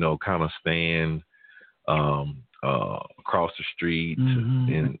 kind of stand across the street,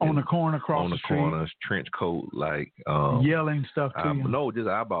 on the corner, trench coat, like yelling stuff to you. No, just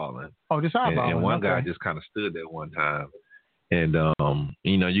eyeballing. Oh, just eyeballing. And one guy just kind of stood there one time, and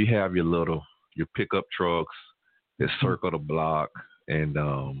you have your pickup trucks that circle the block, and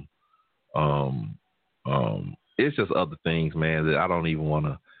it's just other things, man, that I don't even want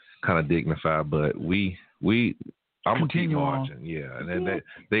to kind of dignify, but I'm gonna keep marching, and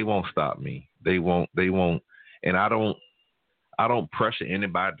they won't stop me. They won't. And I don't pressure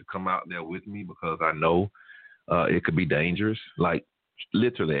anybody to come out there with me because I know it could be dangerous. Like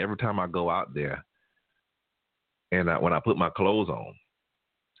literally every time I go out there, and when I put my clothes on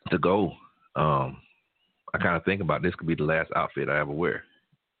to go, I kind of think about this could be the last outfit I ever wear,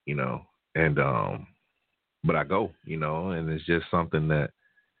 and but I go, and it's just something that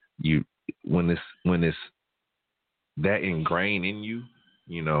when it's that ingrained in you,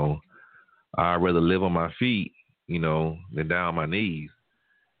 I'd rather live on my feet, than down on my knees,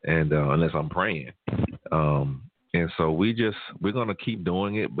 and unless I'm praying. And so we're gonna keep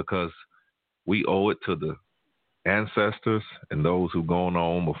doing it because we owe it to the ancestors and those who've gone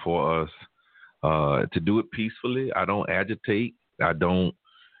on before us to do it peacefully. I don't agitate. I don't,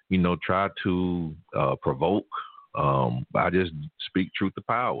 try to provoke. I just speak truth to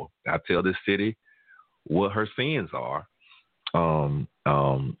power. I tell this city what her sins are,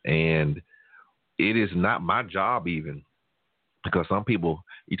 and it is not my job even, because some people,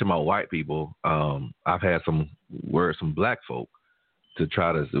 you talking about white people, I've had some black folk to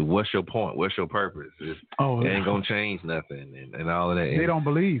try to say, what's your point? What's your purpose? It ain't going to change nothing and all of that. They don't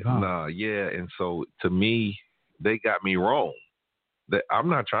believe, huh? Nah, yeah. And so to me, they got me wrong. That I'm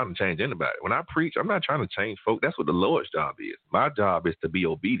not trying to change anybody. When I preach, I'm not trying to change folk. That's what the Lord's job is. My job is to be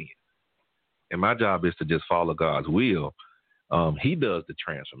obedient. And my job is to just follow God's will. He does the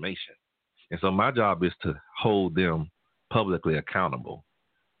transformation. And so my job is to hold them publicly accountable,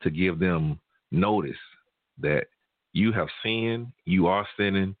 to give them notice that you have sinned, you are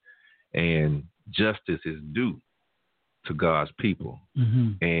sinning, and justice is due to God's people.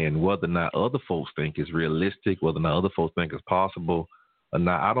 And whether or not other folks think it's realistic, whether or not other folks think it's possible or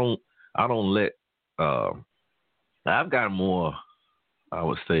not, I don't let, I've got more, I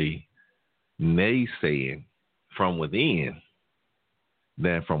would say, naysaying from within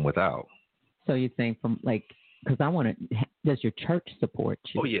than from without. So you're saying because I want to, does your church support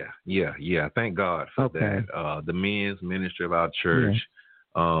you? Oh, yeah. Thank God for that. The men's ministry of our church,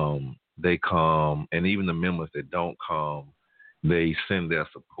 they come, and even the members that don't come, they send their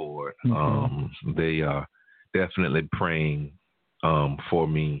support. They are definitely praying for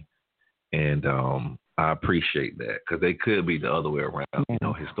me, and I appreciate that, because they could be the other way around. You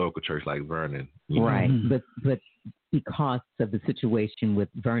know, historical church like Vernon. Right, but because of the situation with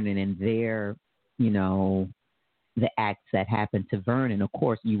Vernon and their, you know, the acts that happened to Vernon, of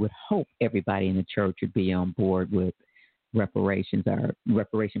course, you would hope everybody in the church would be on board with reparations, or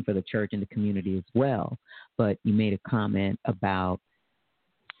reparation for the church and the community as well. But you made a comment about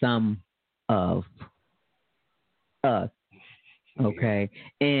some of us, okay?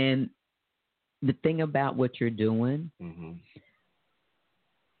 And the thing about what you're doing,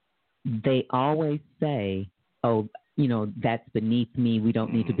 they always say, oh, you know, that's beneath me. We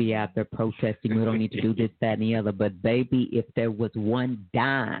don't need to be out there protesting. We don't need to do this, that, and the other. But, baby, if there was one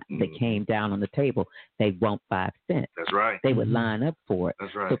dime that came down on the table, they want 5 cents. That's right. They would line up for it.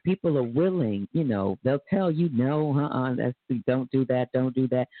 That's right. So people are willing, you know, they'll tell you, no, don't do that, don't do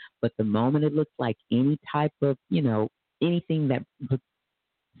that. But the moment it looks like any type of, you know, anything that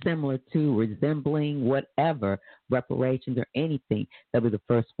similar to, resembling, whatever, reparations or anything, they'll be the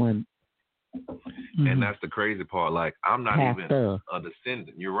first one. And that's the crazy part. Like, I'm not even a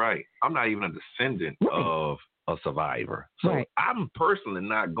descendant. You're right. I'm not even a descendant of a survivor. So I'm personally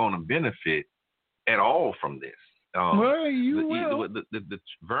not going to benefit at all from this. Well, you will. The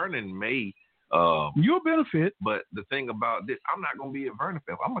Vernon may. You'll benefit. But the thing about this, I'm not going to be a Vernon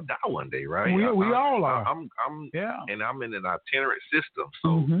fan. I'm going to die one day, right? We all are. And I'm in an itinerant system.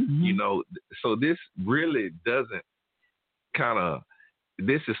 So, you know, so this really doesn't kind of.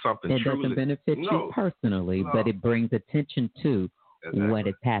 This is something it truly. Doesn't benefit you personally, but it brings attention to what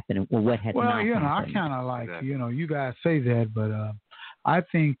is happening or what has not happened. Well, you know, I kind of like, you know, you guys say that, but I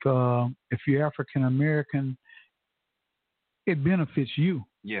think if you're African American, it benefits you.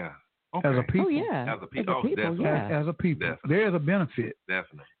 Yeah. Okay. As a people. Oh, yeah. As a people. Definitely. As a people. Definitely. There's a benefit.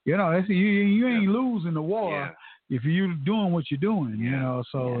 Definitely. You know, you ain't losing the war if you're doing what you're doing, you know,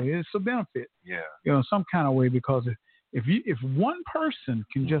 so it's a benefit. Yeah. You know, some kind of way, because if one person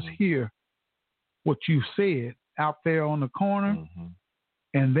can just hear what you said out there on the corner,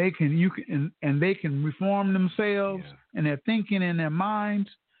 and they can reform themselves and their thinking and their minds,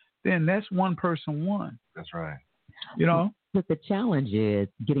 then that's one person won. That's right. You know. But the challenge is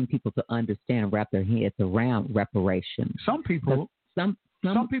getting people to understand, wrap their heads around reparations. Some people. Some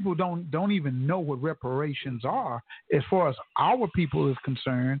people don't even know what reparations are, as far as our people is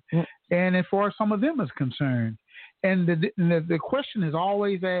concerned, and as far as some of them is concerned. And the question is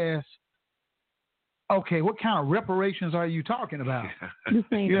always asked, okay, what kind of reparations are you talking about? The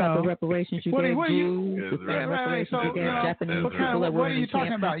same type of reparations you gave Jews, the same reparations you gave Japanese people. What are you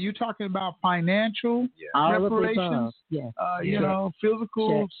talking about? You talking about financial reparations? Yes. You know,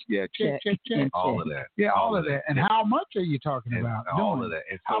 physical, check. All of that. Yeah, all of that. And how much are you talking about? All of that.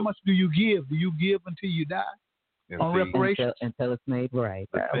 And so, how much do you give? Do you give until you die? On reparations until it's made right.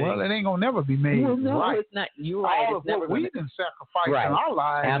 Well, it ain't gonna never be made right. No, it's not. You're right. All of what we can sacrifice in our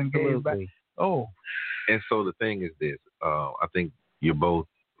lives and give back. Oh, and so the thing is this. I think you're both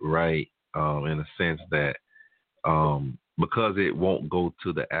right in a sense that because it won't go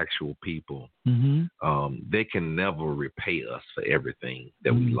to the actual people, they can never repay us for everything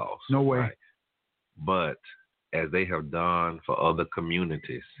that we lost. No way. Right? But as they have done for other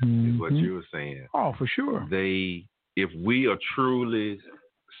communities, is what you were saying. Oh, for sure. If we are truly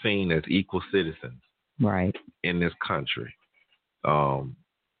seen as equal citizens, right, in this country,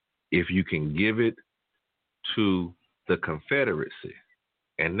 if you can give it to the Confederacy,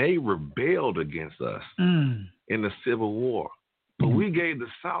 and they rebelled against us in the Civil War. But we gave the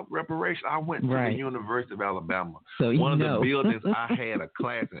South reparation. I went to the University of Alabama. So one of the buildings, I had a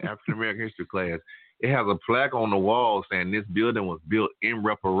class, an African American history class. It has a plaque on the wall saying this building was built in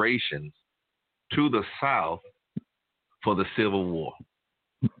reparations to the South for the Civil War.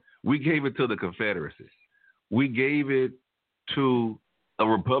 We gave it to the Confederacy. We gave it to a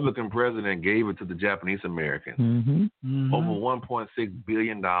Republican president, gave it to the Japanese Americans. Over $1.6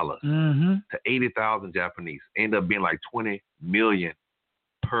 billion to 80,000 Japanese. Ended up being like 20 million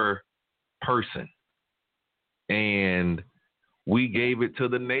per person. And we gave it to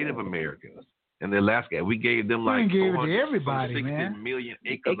the Native Americans. And the Alaska, we gave them like 460 million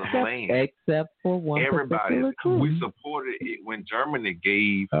acres of land. Except for one. Everybody. We supported it when Germany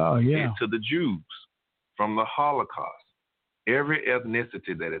gave it to the Jews from the Holocaust. Every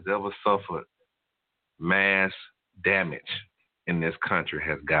ethnicity that has ever suffered mass damage in this country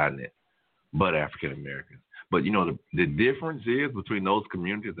has gotten it, but African Americans. But you know, the difference is between those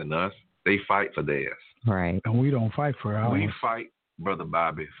communities and us, they fight for theirs. Right. And we don't fight for ours. We fight Brother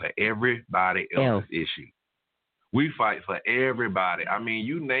Bobby, for everybody else's issue. We fight for everybody. I mean,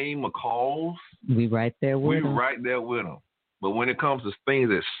 you name a cause. We right there with them. right there with them. But when it comes to things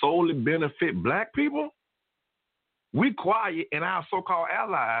that solely benefit black people, we quiet, and our so-called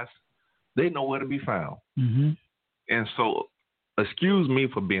allies, they know where to be found. Mm-hmm. And so, excuse me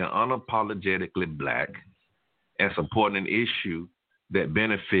for being unapologetically black and supporting an issue that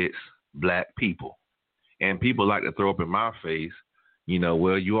benefits black people. And people like to throw up in my face,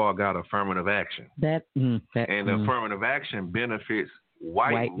 well, you all got affirmative action. Affirmative action benefits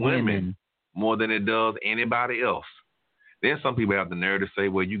white women more than it does anybody else. Then some people have the nerve to say,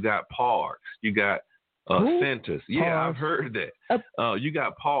 well, you got parks, you got centers. Yeah, I've heard that. You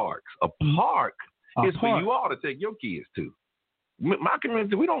got parks. A park is for you all to take your kids to. My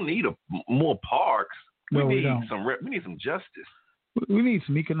community, we don't need more parks. We need some justice. We need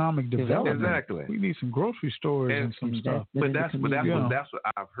some economic development. Exactly. We need some grocery stores and some stuff. But that's what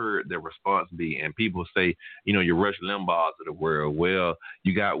I've heard their response be. And people say, your Rush Limbaughs of the world. Well,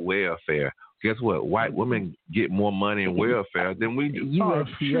 you got welfare. Guess what? White women get more money in welfare than we do.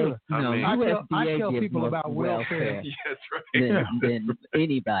 Sure. I tell people about welfare. That's right. Than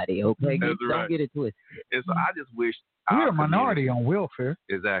anybody, okay? That's Don't get it twisted. And so I just wish we're a minority on welfare.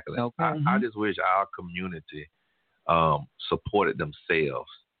 Exactly. Okay. I just wish our community supported themselves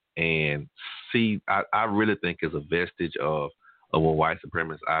and see. I really think it's a vestige of a white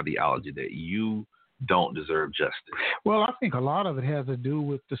supremacist ideology that you don't deserve justice. Well, I think a lot of it has to do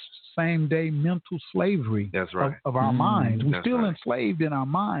with the same day mental slavery. That's right. of our minds. We're That's still right. enslaved in our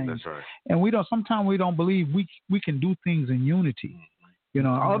minds. That's right. And sometimes we don't believe we can do things in unity.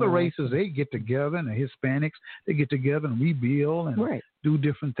 Other races, they get together, and the Hispanics, they get together and rebuild and do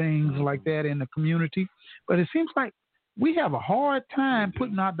different things like that in the community. But it seems like we have a hard time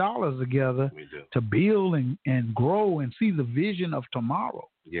putting our dollars together to build and grow and see the vision of tomorrow.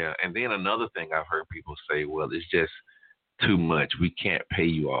 Yeah, and then another thing I've heard people say, well, it's just too much. We can't pay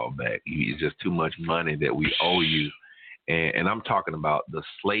you all back. It's just too much money that we owe you. And I'm talking about the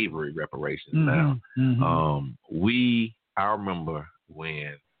slavery reparations now. Mm-hmm. I remember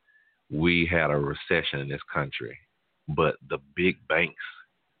when we had a recession in this country, but the big banks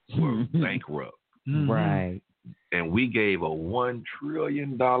were bankrupt. Mm-hmm. Right. And we gave a $1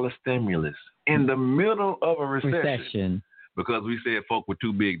 trillion stimulus in the middle of a recession. Because we said folk were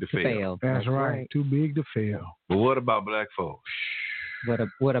too big to fail. That's right. Too big to fail. But what about black folks?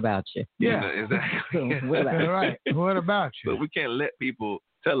 What about you? Yeah. Exactly. Right. What about you? But we can't let people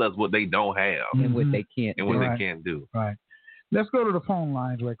tell us what they don't have. And what they can't and do. what they can't do. Right. Let's go to the phone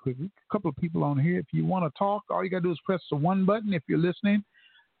lines right quick. A couple of people on here. If you want to talk, all you got to do is press the one button if you're listening.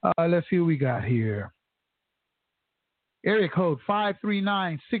 Let's see what we got here. Area code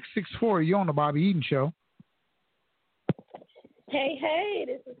 539-664. You're on the Bobby Eaton Show. Hey,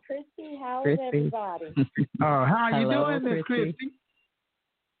 this is Christy. How's everybody? How are you doing, Miss Christy?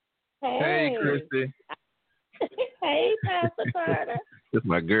 Christy? Hey, Christy. Hey, Pastor Turner. That's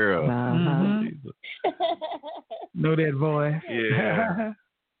my girl. Know that voice? Yeah.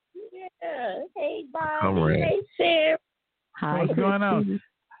 Yeah. Hey, Bobby. Come on. Hey, Sarah. Hi, What's going on? Christy.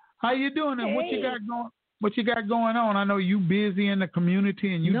 How you doing? And what you got going? What you got going on? I know you busy in the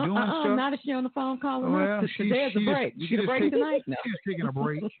community and you doing stuff. Not if she on the phone calling Well, us. There's a break. You get a break tonight? No. She's taking a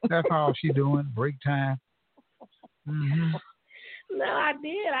break. That's all she's doing. Break time. Mm-hmm. No, I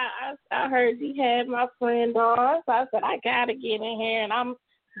did. I heard you had my friend on, so I said I gotta get in here, and I'm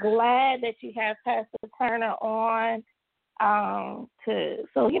glad that you have Pastor Turner on,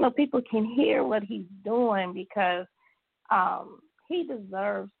 so people can hear what he's doing because he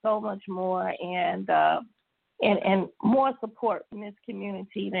deserves so much more and more support from this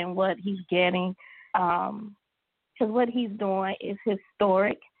community than what he's getting, because what he's doing is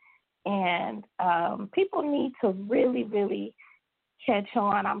historic, and people need to really, really catch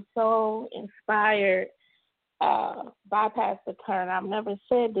on. I'm so inspired by Pastor Turner. I've never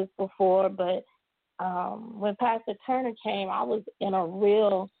said this before, but when Pastor Turner came, I was in a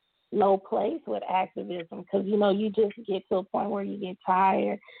real low place with activism because, you just get to a point where you get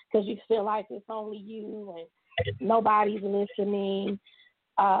tired because you feel like it's only you and nobody's listening.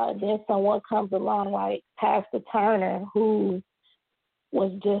 Then someone comes along like Pastor Turner, who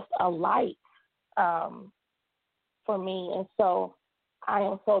was just a light for me. And so I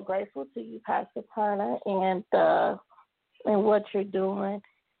am so grateful to you, Pastor Turner, and what you're doing.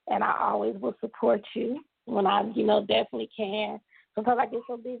 And I always will support you when I, definitely can. Sometimes I get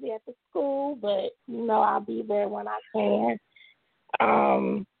so busy at the school, but, I'll be there when I can.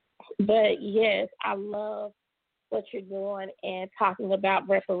 But, yes, I love what you're doing and talking about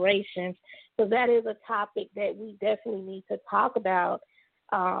reparations So that is a topic that we definitely need to talk about.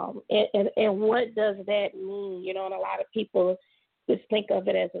 And what does that mean? You know, and a lot of people just think of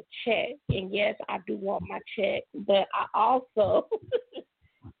it as a check. And yes, I do want my check, but I also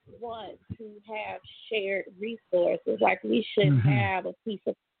want to have shared resources. Like we should have a piece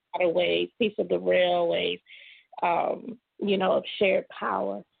of waterways, piece of the railways, you know, of shared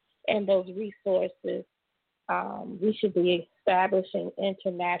power and those resources. We should be establishing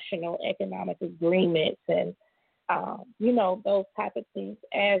international economic agreements and, you know, those type of things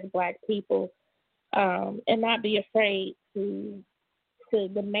as Black people, and not be afraid to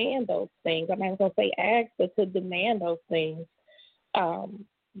demand those things. I'm not going to say ask, but to demand those things.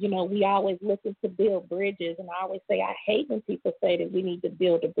 You know, we always looking to build bridges, and I always say I hate when people say that we need to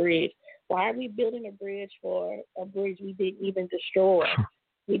build a bridge. Why are we building a bridge for a bridge we didn't even destroy?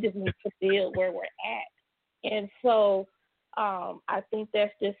 We just need to build where we're at. And so I think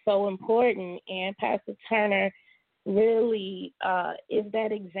that's just so important, and Pastor Turner really is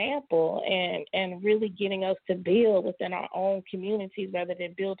that example and really getting us to build within our own communities rather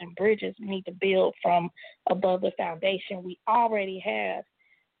than building bridges. We need to build from above the foundation we already have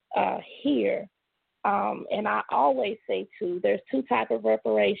here. And I always say, too, there's two types of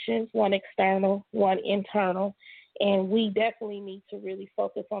reparations, one external, one internal. And we definitely need to really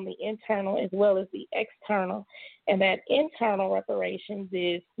focus on the internal as well as the external. And that internal reparations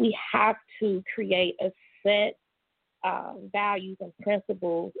is we have to create a set values and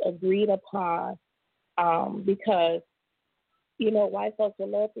principles agreed upon, because, you know, white folks would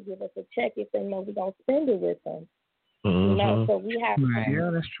love to give us a check if they know we don't spend it with them. You know, so we have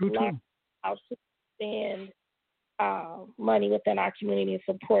to that's true too. How to spend money within our community and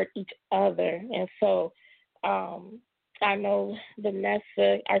support each other. And so I know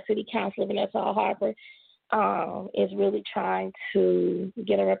Vanessa, our city councilor, Vanessa Harper, is really trying to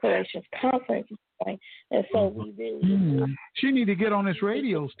get a reparations conference going. And so we really she need to get on this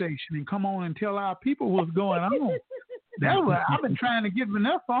radio station and come on and tell our people what's going on. That's what I've been trying to get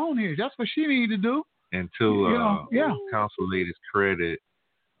Vanessa on here. That's what she need to do. And to Council Lady's credit,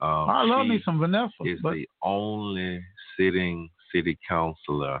 I love me some Vanessa. Is the only sitting city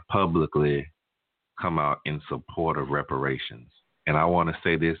councilor publicly come out in support of reparations. And I want to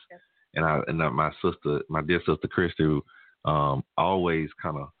say this, and my dear sister Christy, always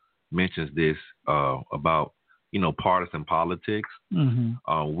kind of mentions this about, you know, partisan politics.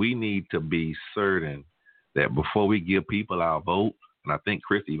 We need to be certain that before we give people our vote, and I think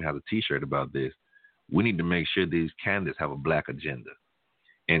Christy even has a T-shirt about this, we need to make sure these candidates have a Black agenda.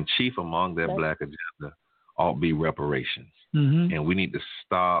 And chief among that Black agenda ought to be reparations. And we need to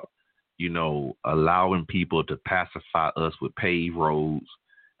stop, you know, allowing people to pacify us with paved roads.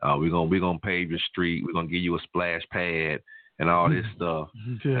 We're gonna pave your street. We're gonna give you a splash pad and all this stuff.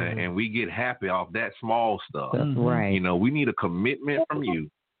 And we get happy off that small stuff. That's right. You know, we need a commitment from you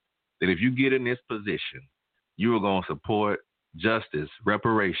that if you get in this position, you are gonna support justice,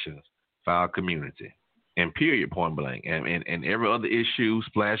 reparations for our community. And period, point blank. And every other issue,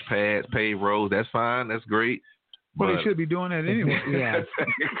 splash pads, paved roads, that's fine, that's great. But they should be doing that anyway.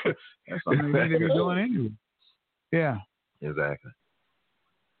 That's something they need to be doing anyway. Yeah. Exactly.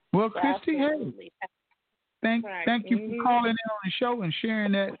 Well, Christy, hey, thank you for calling in on the show and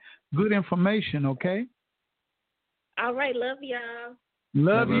sharing that good information, okay? All right, love y'all.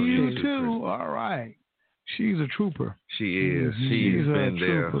 Love you too. All right. She's a trooper. She is. She's been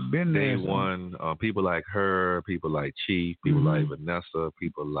there. Day one. People like her, people like Chief, people like Vanessa,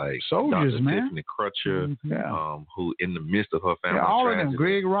 people like soldiers, Dr. man. Tiffany Crutcher, who in the midst of her family all tragedy, of them.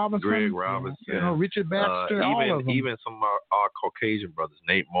 Greg Robinson, Richard Baxter, all of them. Even some of our Caucasian brothers,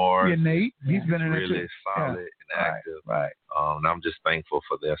 Nate Morris. Yeah, Nate. He's been in really solid and active. Right. And I'm just thankful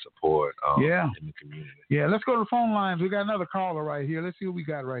for their support in the community. Yeah, let's go to the phone lines. We got another caller right here. Let's see what we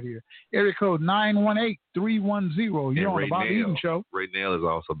got right here. Area code 918-310. You're on the Bobby Eaton Show. Ray Nail has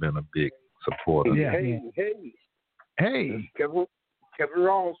also been a big supporter. Hey. Kevin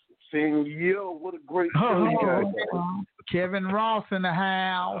Ross saying, yo, what a great show. Kevin Ross in the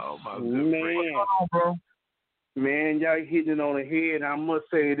house. Oh, my goodness. Man. What's on, bro? Man, y'all hitting it on the head. I must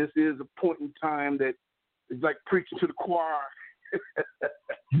say, this is a point in time that is like preaching to the choir.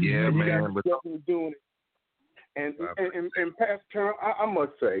 Yeah, man. But definitely doing it. And Pastor Turner, I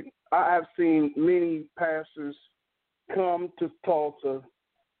must say, I have seen many pastors come to Tulsa,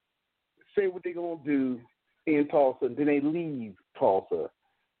 say what they're going to do in Tulsa, and then they leave Tulsa.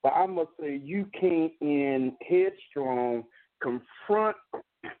 But I must say, you came in headstrong, confront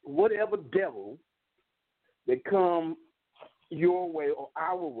whatever devil that come your way or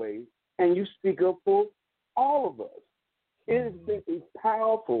our way, and you speak up for all of us. It has been a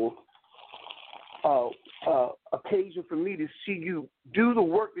powerful occasion for me to see you do the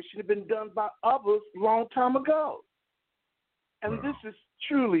work that should have been done by others a long time ago. And this is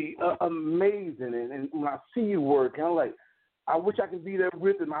truly amazing. And when I see you work, I'm like, I wish I could be there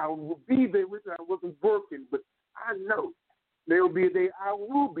with him. I would be there with him. I wasn't working, but I know there will be a day I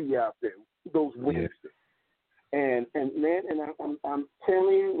will be out there those Wednesdays. And man, I'm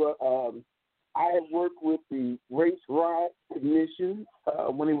telling you, I had worked with the Race Riot Commission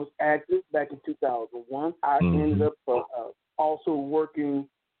when it was active back in 2001. I ended up also working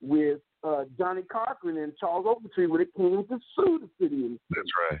with Johnny Cochran and Charles Ogletree when it came to sue the city.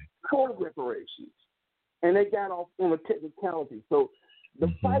 That's right. For reparations. And they got off on a technicality. So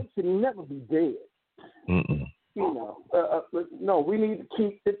the fight should never be dead. No, we need to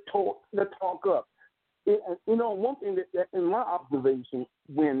keep the talk up. One thing that in my observation,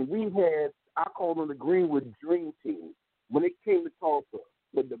 when we had, I call them the Greenwood Dream Team, when it came to Tulsa,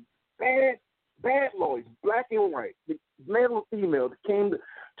 with the bad lawyers, black and white, the male and female, that came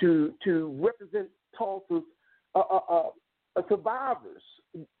to represent Tulsa's survivors,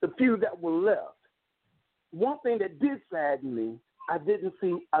 the few that were left. One thing that did sadden me, I didn't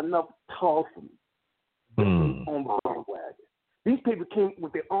see enough Tulsans on the bandwagon. These people came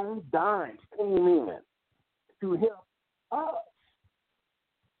with their own dimes, came in to help us.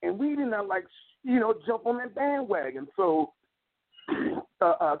 And we did not jump on that bandwagon. So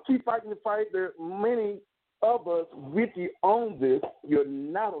keep fighting the fight. There are many of us with you on this. You're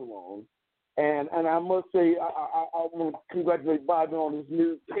not alone. And I must say, I want to congratulate Bobby on his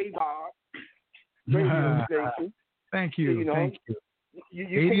new KBOB radio station. Thank you. Thank you.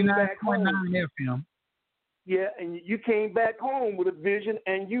 You came back home. 89.9 FM. Yeah, and you came back home with a vision,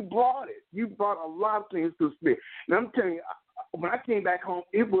 and you brought it. You brought a lot of things to the spirit. And I'm telling you, when I came back home,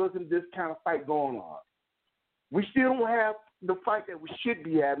 it wasn't this kind of fight going on. We still don't have the fight that we should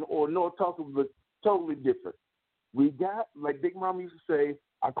be having, or North Tulsa was totally different. We got, like Big Mama used to say,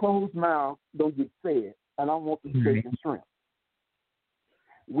 a closed mouth don't get fed, and I want the steak and shrimp.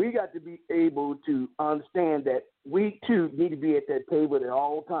 We got to be able to understand that we, too, need to be at that table at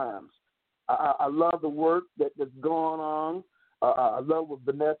all times. I love the work that's going on. I love what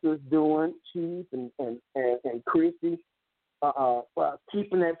Vanessa's doing, Chief and Christy,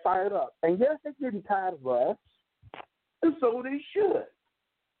 keeping that fired up. And yes, they're getting tired of us, and so they should.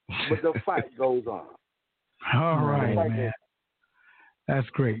 But the fight goes on. All right, man. That's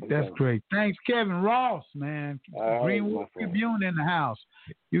great. That's great. Thanks, Kevin Ross, man. Greenwood Tribune in the house.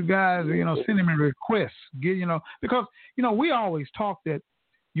 You guys, send him a request. Because we always talk that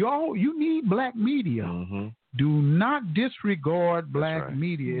you need black media. Do not disregard black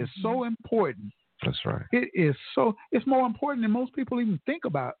media. It's so important. That's right. It's more important than most people even think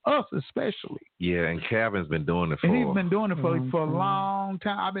about, us especially. Yeah, and Kevin's been doing it for... And he's been doing it for a long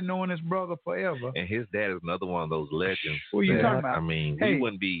time. I've been knowing this brother forever. And his dad is another one of those legends. What are you talking about? I mean, we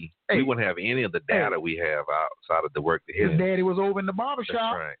wouldn't have any of the data we have outside of the work that his daddy was over in the barbershop.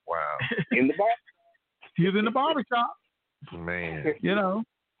 That's right. Wow. In the barbershop. He was in the barbershop. Man.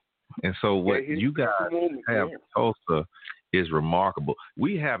 And so what you guys have in Tulsa is remarkable.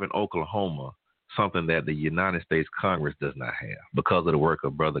 We have in Oklahoma something that the United States Congress does not have because of the work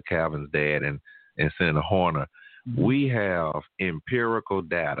of Brother Calvin's dad and Senator Horner. We have empirical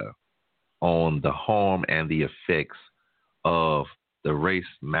data on the harm and the effects of the race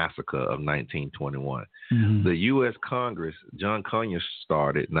massacre of 1921. The U.S. Congress, John Conyers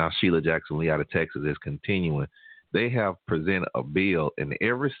started, now Sheila Jackson Lee out of Texas is continuing. They have presented a bill in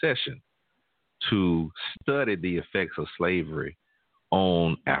every session to study the effects of slavery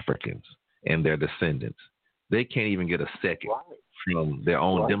on Africans and their descendants. They can't even get a second from their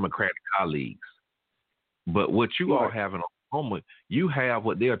own Democratic colleagues. But what you all have in Oklahoma, you have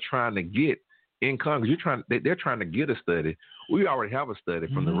what they're trying to get in Congress. They're trying to get a study. We already have a study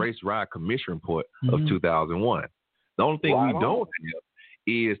from the Race Riot Commission report of 2001. The only thing we don't have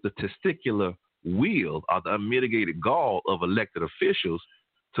is the testicular will or the unmitigated gall of elected officials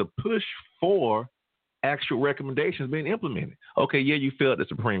to push for actual recommendations being implemented. Okay, you failed the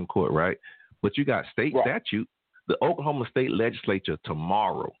Supreme Court, right? But you got state statute. The Oklahoma State Legislature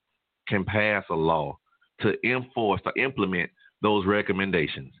tomorrow can pass a law to enforce or implement those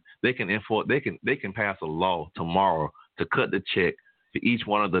recommendations. They can pass a law tomorrow to cut the check for each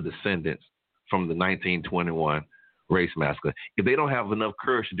one of the descendants from the 1921 race massacre. If they don't have enough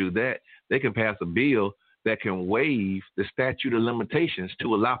courage to do that, they can pass a bill that can waive the statute of limitations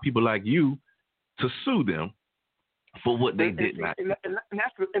to allow people like you to sue them for what they did not. And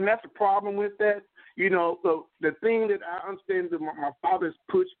that's the problem with that. The thing that I understand that my father's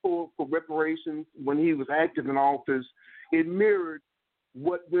push for reparations when he was active in office, it mirrored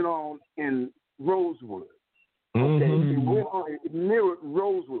what went on in Rosewood. Okay, it went on. It mirrored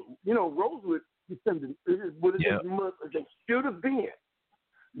Rosewood. You know, Rosewood descended what it as they should have been,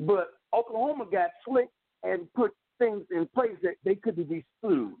 but Oklahoma got slick and put things in place that they couldn't be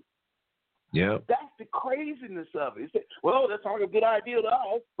sued. Yeah, that's the craziness of it. Said, well, that's not a good idea to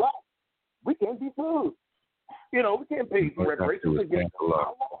us, but we can't be sued. You know, we can't pay for reparations against the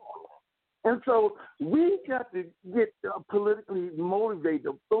law. And so we got to get politically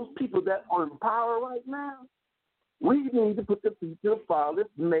motivated. Those people that are in power right now, we need to put the feet to the fire to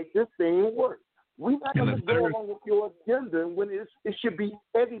make this thing work. We're not going to go along with your agenda when it should be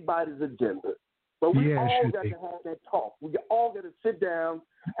everybody's agenda. But we all got to have that talk. We all got to sit down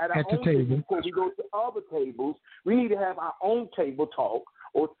at our own table before we go to other tables. We need to have our own table talk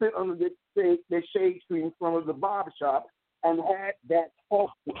or sit under the shade tree in front of the barbershop and have that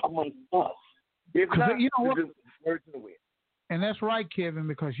talk amongst us. If not, you know what? Words in the wind. And that's right, Kevin,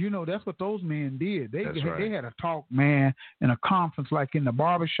 because, you know, that's what those men did. They had a talk, man, in a conference like in the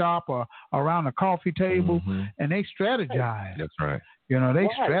barbershop or around the coffee table, and they strategized. That's right. You know, they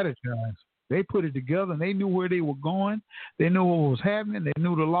strategized. They put it together, and they knew where they were going. They knew what was happening. They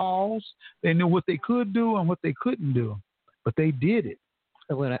knew the laws. They knew what they could do and what they couldn't do. But they did it.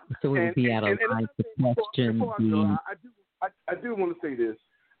 So it would be out of line to question I do want to say this,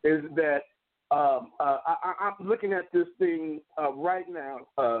 is that I'm looking at this thing right now,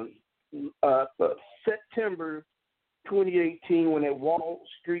 September 2018, when that Wall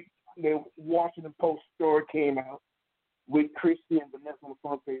Street, the Washington Post story came out with Christy and Vanessa on the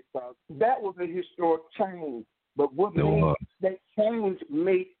front page. That was a historic change. But what made that change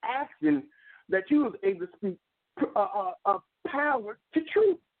made action that you was able to speak power to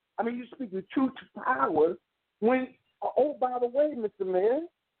truth. I mean, you speak the truth to power when, oh, by the way, Mr. Mayor,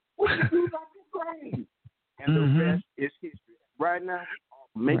 what you do about your grave? And the rest is history. Right now,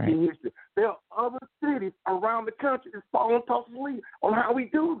 making history. There are other cities around the country that's following Tulsa's lead on how we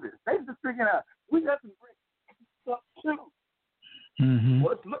do this. They just figuring out we got to bring stuff too.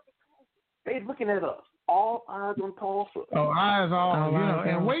 What's looking? They're looking at us. All eyes on Tulsa. Oh, eyes all, you know,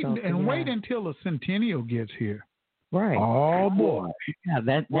 and wait until the centennial gets here. Right. Oh boy. Yeah,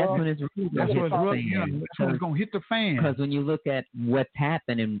 that's when it's really that's when it's going to hit the fan. Because when you look at what's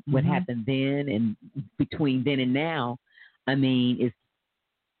happened and what happened then and between then and now, I mean,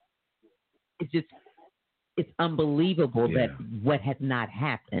 it's unbelievable that what has not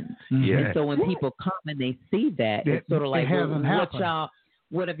happened. And so when people come and they see that, it's sort of like,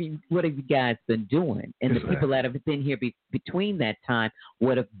 what have you guys been doing? And the people that have been here between that time,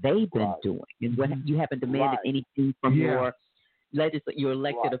 what have they been doing? And what you haven't demanded anything from your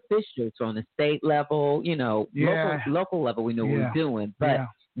elected officials on the state level, you know, local level, we know what we're doing. But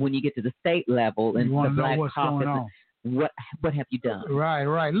when you get to the state level and the Black Caucus, what have you done?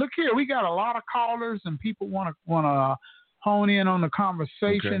 Right. Look here, we got a lot of callers and people want to hone in on the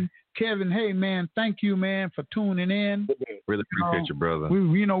conversation. Kevin, hey man, thank you, man, for tuning in. Really appreciate you, brother.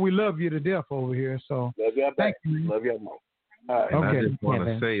 We love you to death over here. So thank you. Love you more. And I just want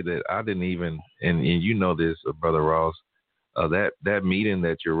to say that I didn't even, and you know this, Brother Ross, that meeting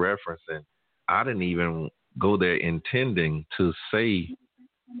that you're referencing, I didn't even go there intending to say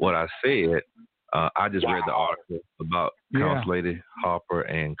what I said. I just read the article about Council Lady Harper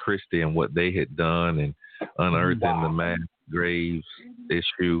and Christie and what they had done and unearthing the mass graves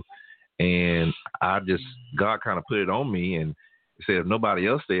issue. And God kind of put it on me and said, if nobody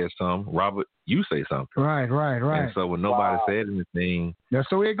else says something, Robert, you say something. Right. And so when nobody said anything, that's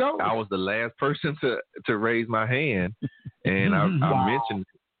the way it goes. I was the last person to raise my hand. And I mentioned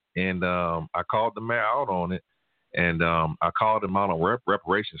it, and I called the mayor out on it. And I called him out on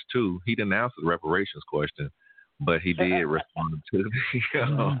reparations, too. He didn't answer the reparations question, but he did respond to the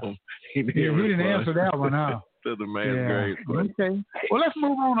he didn't answer that one, huh? To the man's grave. Okay. Well, let's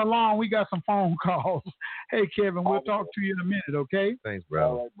move on along. We got some phone calls. Hey, Kevin, we'll talk to you in a minute, okay? Thanks,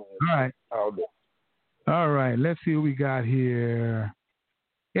 brother. All right. All right. Let's see what we got here.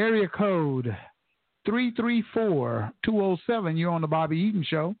 Area code 334-207. You're on the Bobby Eaton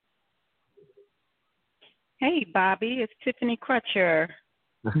Show. Hey, Bobby. It's Tiffany Crutcher.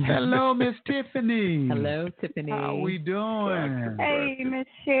 Hello, Miss Tiffany. Hello, Tiffany. How we doing? Hey, Miss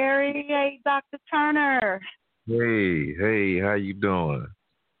Sherry. Hey, Dr. Turner. Hey, how you doing?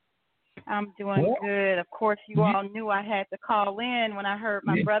 I'm doing good. Of course, you all knew I had to call in when I heard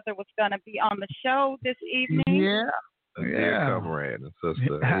my brother was going to be on the show this evening. Yeah, comrade and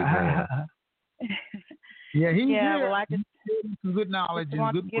sister. He's here. Well, I just some good knowledge and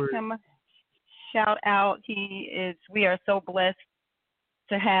want good to give words. him a shout out. We are so blessed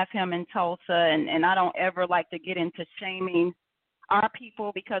to have him in Tulsa, and I don't ever like to get into shaming our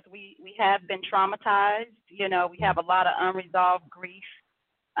people because we have been traumatized. You know, we have a lot of unresolved grief,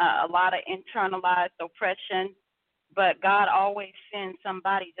 a lot of internalized oppression. But God always sends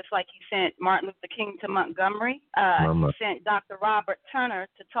somebody, just like he sent Martin Luther King to Montgomery. He sent Dr. Robert Turner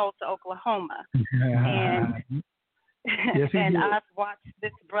to Tulsa, Oklahoma. And yes, and I've watched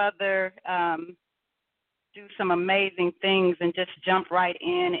this brother do some amazing things and just jump right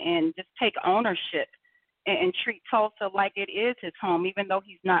in and just take ownership and treat Tulsa like it is his home, even though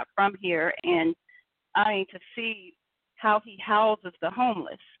he's not from here. And I mean, to see how he houses the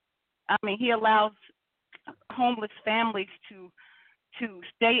homeless. I mean, he allows homeless families to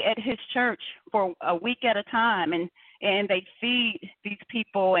stay at his church for a week at a time, and they feed these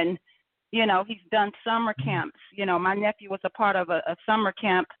people. And you know, he's done summer camps. You know, my nephew was a part of a summer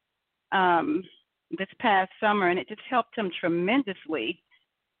camp this past summer, and it just helped him tremendously.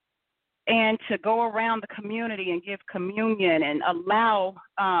 And to go around the community and give communion and allow,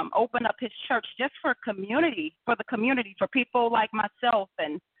 open up his church just for community, for people like myself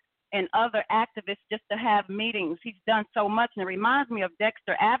and other activists, just to have meetings. He's done so much, and it reminds me of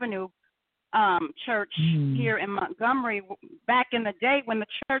Dexter Avenue Church here in Montgomery back in the day when the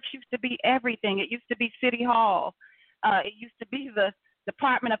church used to be everything. It used to be City Hall. It used to be the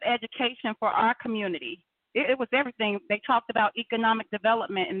Department of Education for our community. It was everything. They talked about economic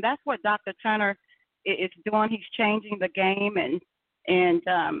development, and that's what Dr. Turner is doing. He's changing the game, and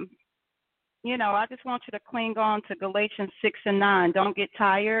you know, I just want you to cling on to Galatians 6:9. Don't get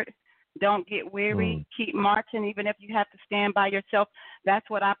tired. Don't get weary. Keep marching, even if you have to stand by yourself. That's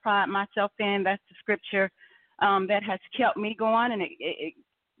what I pride myself in. That's the scripture that has kept me going, and it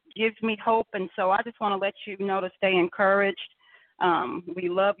gives me hope. And so I just want to let you know to stay encouraged. We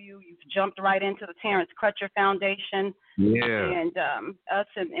love you. You've jumped right into the Terrence Crutcher Foundation. Yeah. And us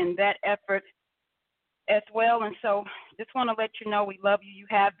in that effort as well. And so just want to let you know we love you. You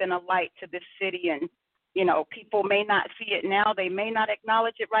have been a light to this city. And, you know, people may not see it now. They may not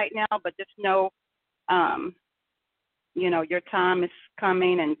acknowledge it right now, but just know, you know, your time is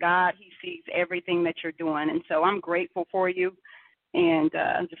coming, and God, he sees everything that you're doing. And so I'm grateful for you, and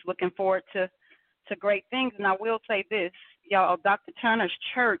I'm just looking forward to great things. And I will say this, y'all, Dr. Turner's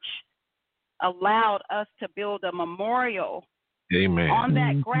church allowed us to build a memorial on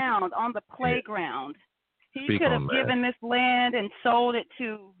that ground, on the playground. He could have given this land and sold it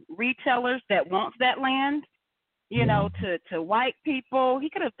to retailers that wants that land, you know, to white people. He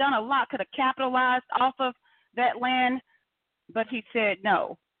could have done a lot, could have capitalized off of that land, but he said,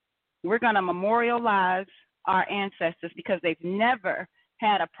 no, we're going to memorialize our ancestors because they've never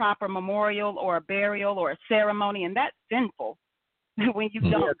had a proper memorial or a burial or a ceremony, and that's sinful when you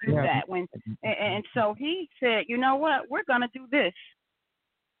don't do that. And so he said, you know what, we're going to do this.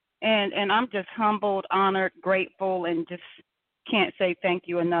 And I'm just humbled, honored, grateful, and just can't say thank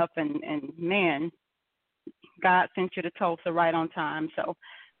you enough. And man, God sent you to Tulsa right on time. So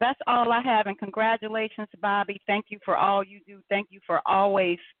that's all I have. And congratulations, Bobby. Thank you for all you do. Thank you for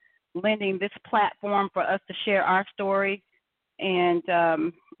always lending this platform for us to share our story. And,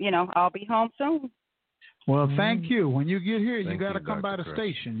 you know, I'll be home soon. Well, thank you. When you get here, you got to come by the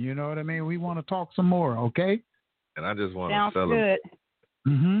station. You know what I mean? We want to talk some more, okay? And I just want to celebrate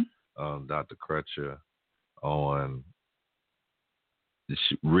Dr. Crutcher on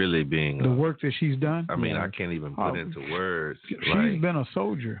really being the work that she's done. I mean, I can't even put into words. She's been a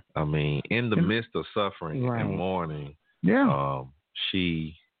soldier. I mean, in the midst of suffering and mourning,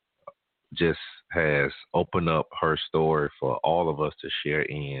 she just has opened up her story for all of us to share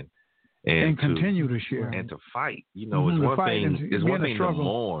in and continue to share and to fight. You know, it's one thing. It's one thing to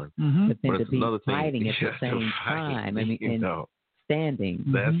mourn, but it's another thing fighting at the same time. I mean, and standing.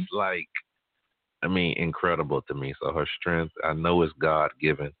 That's like, I mean, incredible to me. So her strength, I know, is God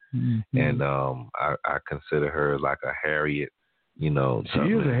given, and I consider her like a Harriet. You know, she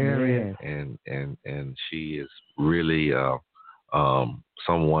is a Harriet, and she is really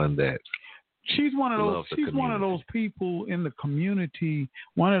someone that. She's one of those. She's one of those people in the community.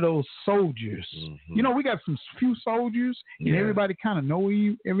 One of those soldiers. You know, we got some few soldiers, and everybody kind of know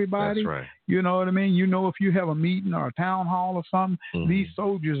everybody. That's right. You know what I mean? You know, if you have a meeting or a town hall or something, these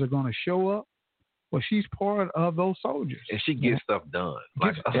soldiers are going to show up. Well, she's part of those soldiers, and she gets stuff done.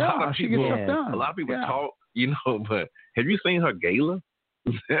 Like a lot of people, a lot of people talk. You know, but have you seen her gala?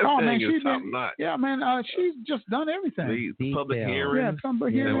 Man, she's top notch. Yeah, man, she's just done everything. The public hearings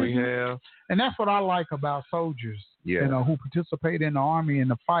public that we have, and that's what I like about soldiers. You know, who participate in the army in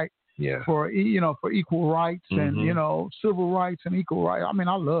the fight. For for equal rights and civil rights and equal rights. I mean,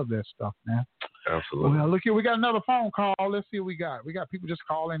 I love that stuff, man. Absolutely. Well, look here, we got another phone call. Let's see what we got. We got people just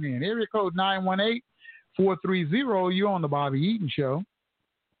calling in. Area code 918. 430. You're on the Bobby Eaton Show.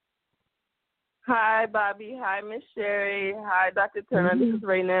 Hi, Bobby. Hi, Miss Sherry. Hi, Dr. Turner. This is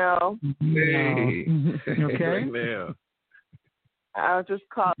Raynell. Hey. Okay. Raynell. I was just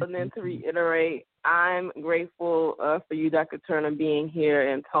calling in to reiterate, I'm grateful for you, Dr. Turner, being here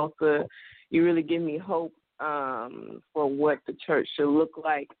in Tulsa. You really give me hope for what the church should look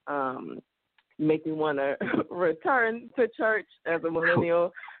like. Make me want to return to church as a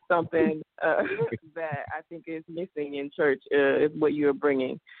millennial. Something that I think is missing in church is what you're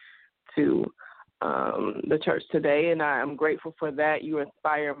bringing to the church today, and I'm grateful for that. You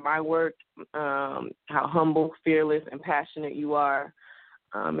inspire my work, how humble, fearless, and passionate you are,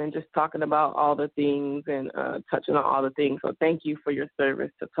 and just talking about all the things and touching on all the things. So thank you for your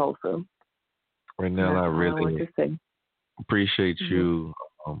service to Tulsa. Raynell, I really appreciate you,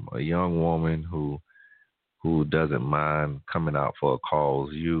 a young woman who doesn't mind coming out for a cause.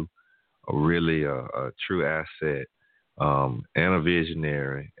 You are really a true asset and a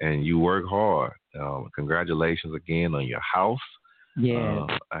visionary, and you work hard. Congratulations again on your house. Yeah.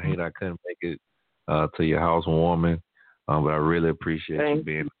 I hate I couldn't make it to your housewarming, but I really appreciate you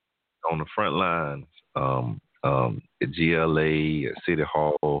being on the front lines at GLA, at City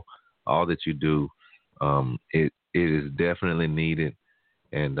Hall, all that you do. It is definitely needed,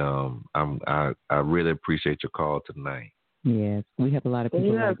 and I really appreciate your call tonight. Yes, we have a lot of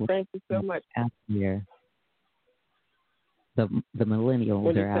people. Yeah, thank you so much. Out here. The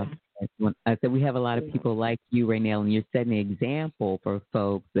millennials are out. I said we have a lot of people like you, Raynell, and you're setting an example for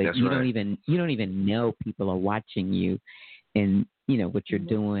folks that That's you right. don't even know people are watching you, and you know what you're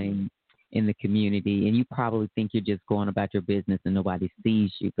doing in the community, and you probably think you're just going about your business and nobody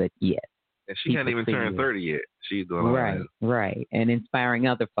sees you, but yes. And she hadn't even turned 30 yet. She's doing all that. Right, and inspiring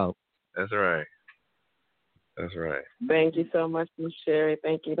other folks. That's right. That's right. Thank you so much, Ms. Sherry.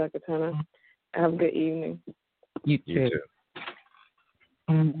 Thank you, Dr. Turner. Have a good evening. You too.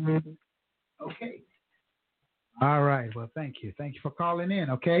 Mm-hmm. Okay. All right. Well, thank you. Thank you for calling in.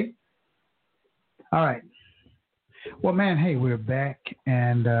 Okay. All right. Well, man, hey, we're back,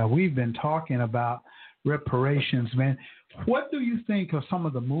 and we've been talking about reparations, man. What do you think are some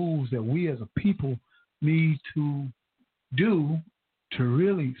of the moves that we as a people need to do to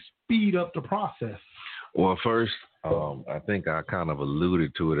really speed up the process? Well, first, I think I kind of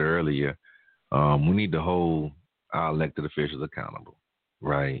alluded to it earlier. We need to hold our elected officials accountable,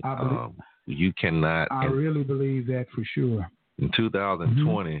 right? You cannot. I really believe that for sure. In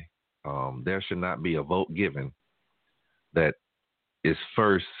 2020, there should not be a vote given that is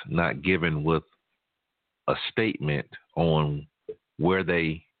first not given with a statement on where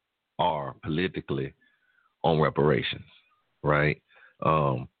they are politically on reparations, right?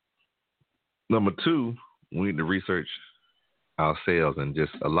 Number two, we need to research ourselves, and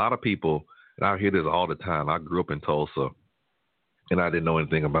just a lot of people, and I hear this all the time. I grew up in Tulsa, and I didn't know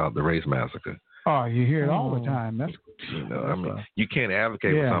anything about the race massacre. Oh, you hear it all the time. That's you can't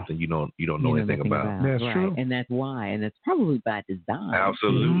advocate for something you don't know anything about. That's true, and that's why, and it's probably by design.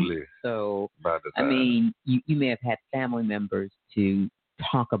 Absolutely. So, by design. I mean, you may have had family members to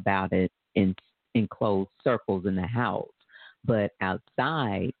talk about it in closed circles in the house, but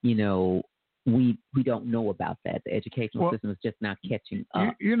outside, we don't know about that. The educational system is just not catching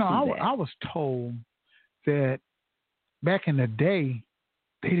up. I was told that back in the day,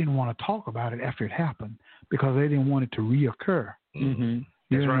 they didn't want to talk about it after it happened because they didn't want it to reoccur. Mm-hmm.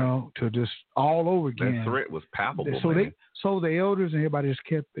 That's right. To just all over again. That threat was palpable. So the elders and everybody just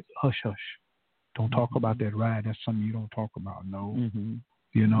kept it hush hush. Don't talk about that riot. That's something you don't talk about. No. Mm-hmm.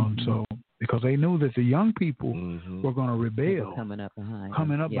 And so because they knew that the young people were going to rebel. Coming up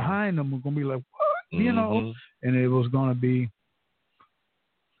behind them were going to be like, what? And it was going to be.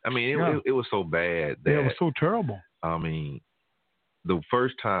 I mean, it was so bad that it was so terrible. I mean, the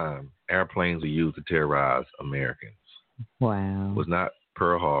first time airplanes were used to terrorize Americans was not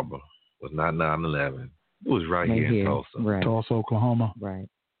Pearl Harbor, was not 9/11. It was right here in Tulsa. Tulsa, Oklahoma. Right.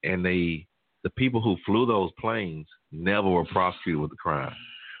 And the people who flew those planes never were prosecuted with the crime.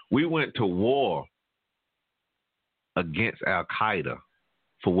 We went to war against Al-Qaeda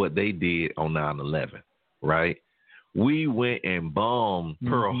for what they did on 9/11, right? We went and bombed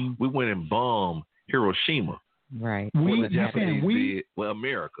Pearl. We went and bombed Hiroshima. Right. What the Japanese did. Well,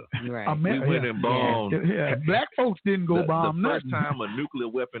 America. Right. We went and bombed. Yeah. Black folks didn't go bomb nothing. The first time a nuclear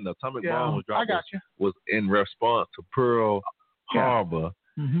weapon, an atomic bomb was dropped was in response to Pearl Harbor.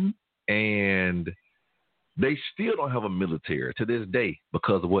 And they still don't have a military to this day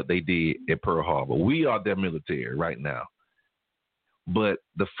because of what they did at Pearl Harbor. We are their military right now. But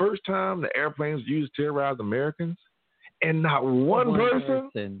the first time the airplanes used to terrorize Americans, and not one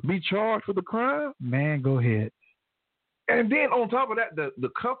person be charged for the crime? Man, go ahead. And then on top of that, the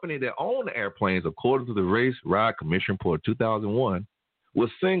company that owned the airplanes, according to the Race Ride Commission Report 2001, was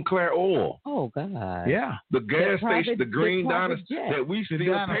Sinclair Oil. Oh, God. Yeah. The gas station, the Green Dynasty that we still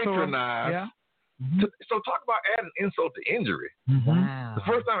patronize. Yeah. So talk about adding insult to injury. Wow. The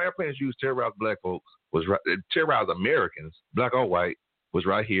first time airplanes used terrorized black folks terrorized Americans, black or white, was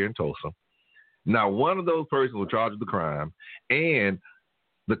right here in Tulsa. Now, one of those persons was charged with the crime, and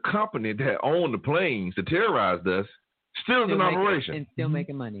the company that owned the planes that terrorized us still in operation. And still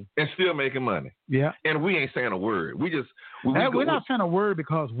making money. Yeah. And we ain't saying a word. We're not saying a word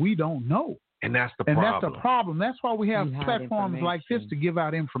because we don't know. And that's the problem. That's why we have platforms like this to give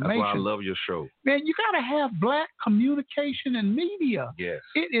out information. That's why I love your show. Man, you got to have black communication and media. Yes.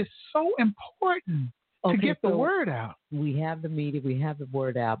 It is so important to get the word out. We have the media, we have the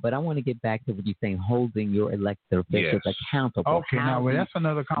word out, but I want to get back to what you're saying, holding your elected officials accountable. Okay, that's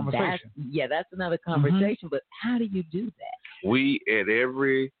another conversation. That's another conversation, but how do you do that? We, at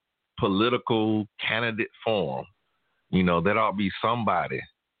every political candidate forum, there ought to be somebody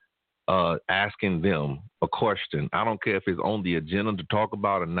asking them a question. I don't care if it's on the agenda to talk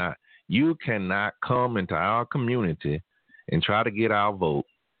about or not. You cannot come into our community and try to get our vote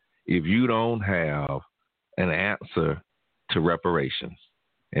if you don't have an answer to reparations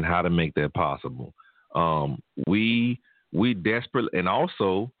and how to make that possible. We desperately, and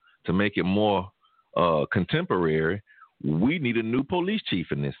also to make it more contemporary, we need a new police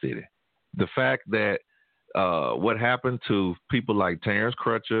chief in this city. The fact that what happened to people like Terrence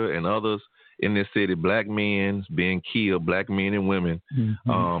Crutcher and others in this city, black men being killed, black men and women,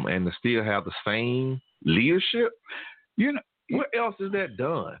 and to still have the same leadership, where else is that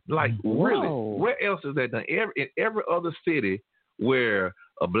done? Like, really, where else is that done? In every other city where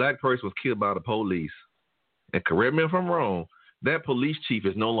a black person was killed by the police, and correct me if I'm wrong, that police chief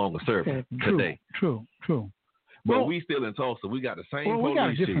is no longer serving today. True. But we still in Tulsa. We got the same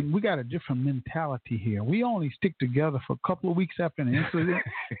police chief. We got a different mentality here. We only stick together for a couple of weeks after an incident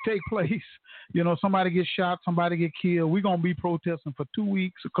take place. Somebody gets shot, somebody get killed. We're going to be protesting for 2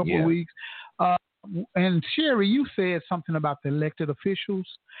 weeks, a couple of weeks. And Sherry, you said something about the elected officials.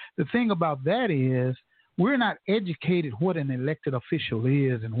 The thing about that is we're not educated what an elected official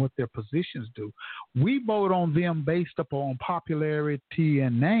is and what their positions do. We vote on them based upon popularity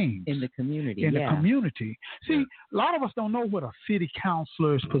and names. In the community. The community. See, a lot of us don't know what a city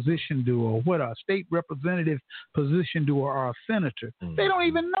councilor's position do or what a state representative position do or a senator. They don't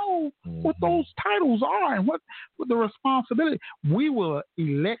even know what those titles are and what the responsibility. We will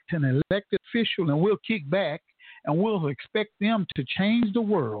elect an elected official and we'll kick back and we'll expect them to change the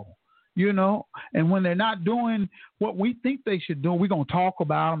world. And when they're not doing what we think they should do, we're going to talk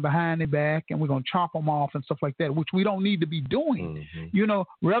about them behind their back and we're going to chop them off and stuff like that, which we don't need to be doing,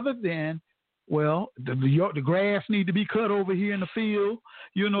 rather than, the grass need to be cut over here in the field,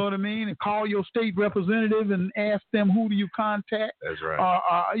 you know what I mean? And call your state representative and ask them, who do you contact? That's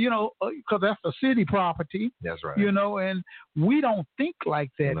right. Because that's a city property. That's right. And we don't think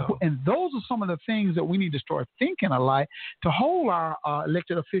like that. No. And those are some of the things that we need to start thinking alike to hold our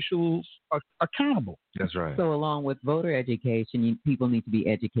elected officials accountable. That's right. So along with voter education, people need to be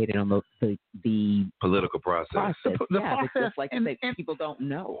educated on the political process. The process. Just like and people don't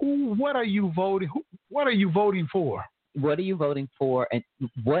know. What are you voting? What are you voting for? What are you voting for? And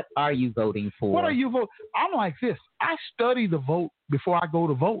what are you voting for? What are you voting? I'm like this. I study the vote before I go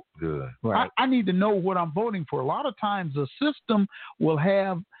to vote. Good. Right. I need to know what I'm voting for. A lot of times the system will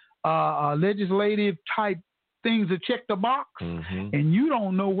have legislative type things to check the box, and you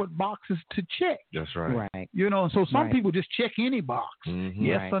don't know what boxes to check. That's right. Right. So some people just check any box,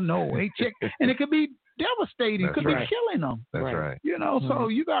 yes or no. They check, and it could be devastating. It could be killing them. That's right. So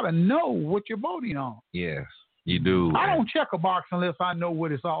you got to know what you're voting on. Yes, you do. I don't check a box unless I know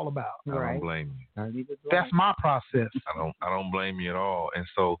what it's all about. I don't blame you. That's my process. I don't blame you at all. And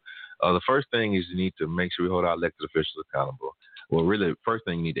so the first thing is you need to make sure we hold our elected officials accountable. Well, really, the first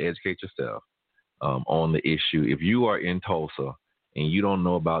thing you need to educate yourself on the issue. If you are in Tulsa and you don't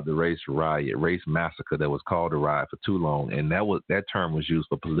know about the race massacre that was called a riot for too long, and that term was used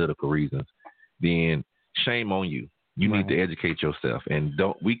for political reasons, then shame on you. You need to educate yourself. And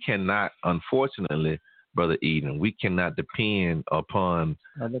we cannot, unfortunately, Brother Eden, we cannot depend upon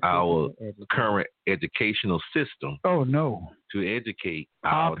our current educational system. Oh, no. To educate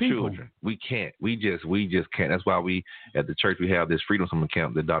our children. We can't. We just can't. That's why we, at the church, we have this Freedom Summer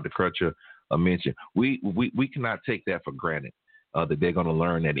Camp that Dr. Crutcher mentioned. We cannot take that for granted, that they're going to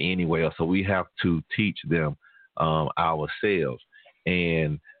learn that anyway. So we have to teach them ourselves.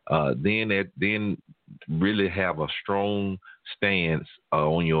 And then really have a strong stance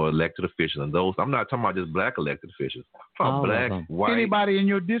on your elected officials. And those, I'm not talking about just black elected officials. I'm talking black, white. Anybody in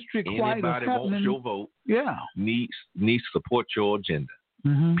your district, anybody wants your vote. Yeah, needs to support your agenda.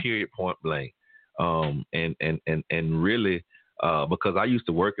 Mm-hmm. Period. Point blank. And really, because I used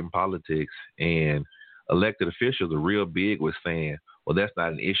to work in politics, and elected officials are real big with saying, "Well, that's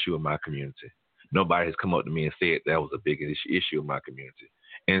not an issue in my community." Nobody has come up to me and said that was a big issue in my community.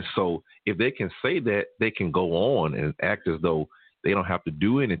 And so if they can say that, they can go on and act as though they don't have to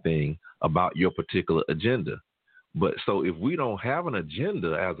do anything about your particular agenda. But so if we don't have an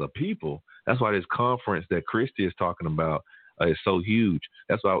agenda as a people, that's why this conference that Christy is talking about is so huge.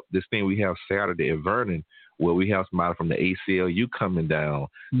 That's why this thing we have Saturday at Vernon, where we have somebody from the ACLU coming down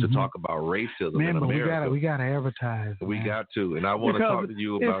to talk about racism in America. We got to advertise. We got to. And I want to talk to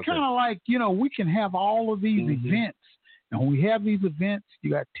you about it's kind of like, we can have all of these events. And when we have these events, you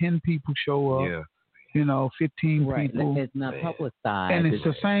got 10 people show up. Yeah. 15 people. It's not publicized. And it's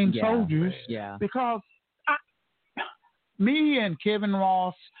the same soldiers. Yeah. Because me and Kevin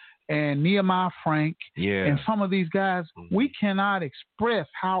Ross and Nehemiah Frank and some of these guys, we cannot express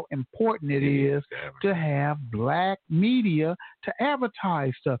how important it is to have black media to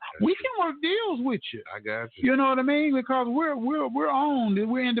advertise stuff. We can work deals with you. I got you. You know what I mean? Because we're owned,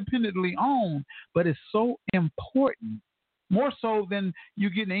 we're independently owned, but it's so important. More so than you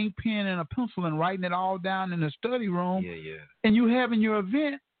get an ink pen and a pencil and writing it all down in the study room. And you having your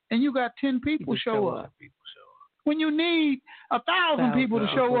event and you got 10 people show up. When you need 1,000 people to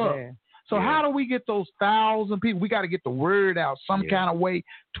show up. So how do we get those 1,000 people? We got to get the word out some kind of way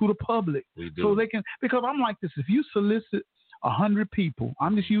to the public. So they can, because I'm like this, if you solicit 100 people,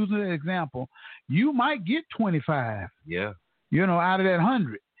 I'm just using an example, you might get 25. Yeah. Out of that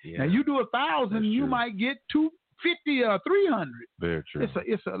 100. Yeah. Now you do 1,000, you might get 250 or 300. Very true.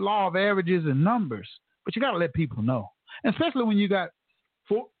 It's a law of averages and numbers, but you got to let people know, and especially when you got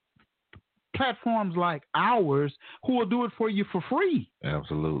platforms like ours who will do it for you for free.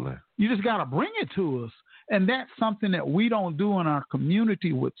 Absolutely. You just got to bring it to us, and that's something that we don't do in our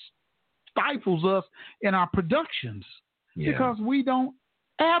community, which stifles us in our productions because we don't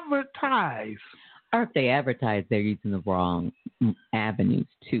advertise. Or if they advertise, they're using the wrong avenues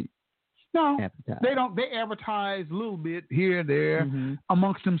too. No, they don't. They advertise a little bit here and there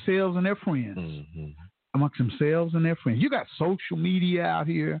amongst themselves and their friends. Amongst themselves and their friends. You got social media out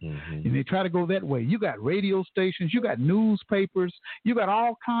here, and they try to go that way. You got radio stations. You got newspapers. You got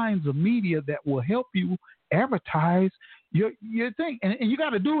all kinds of media that will help you advertise your thing. And you got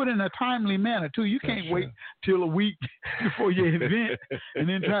to do it in a timely manner, too. You can't wait till a week before your event and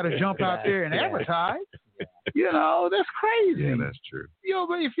then try to jump out there and advertise. That's crazy. Yeah, that's true.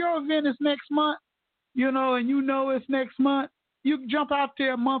 But if your event is next month, and it's next month, you can jump out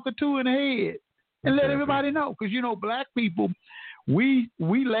there a month or two in ahead and let everybody know. Because, black people, we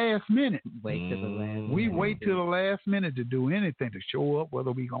last minute. Wait till the last minute. We wait till the last minute to do anything, to show up,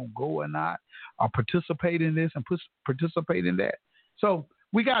 whether we going to go or not, or participate in this and participate in that. So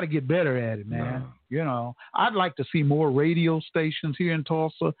we got to get better at it, man. I'd like to see more radio stations here in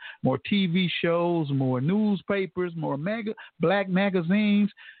Tulsa, more TV shows, more newspapers, more black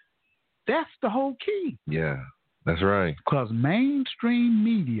magazines. That's the whole key. Yeah, that's right. Because mainstream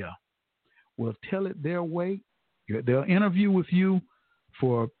media will tell it their way. They'll interview with you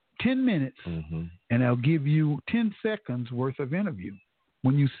for 10 minutes, and they'll give you 10 seconds worth of interview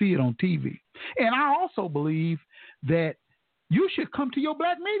when you see it on TV. And I also believe that you should come to your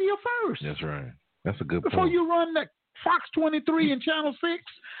black media first. That's right. That's a good Before point. you run that Fox 23 and Channel 6,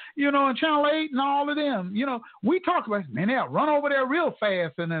 and Channel 8 and all of them. We talk about, man, they'll run over there real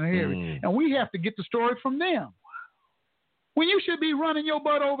fast in that area, and we have to get the story from them. When you should be running your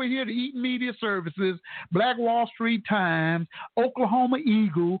butt over here to Eaton Media Services, Black Wall Street Times, Oklahoma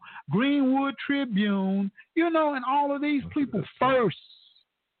Eagle, Greenwood Tribune, and all of these people first.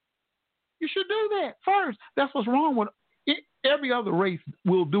 You should do that first. That's what's wrong with it. Every other race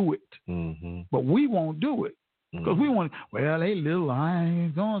will do it, but we won't do it because we want. Well, they little, I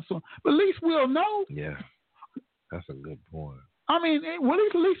ain't going so. But at least we'll know. Yeah, that's a good point. I mean, at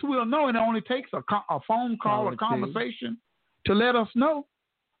least we'll know, and it only takes a phone call or conversation to let us know,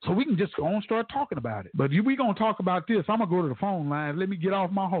 so we can just go and start talking about it. But we're going to talk about this. I'm going to go to the phone line. Let me get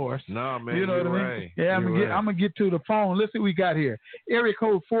off my horse. No, man, you know what I mean? Right. Yeah, I'm going to get to the phone. Let's see what we got here. Area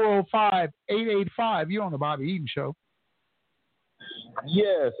code 405-885. You're on the Bobby Eaton Show.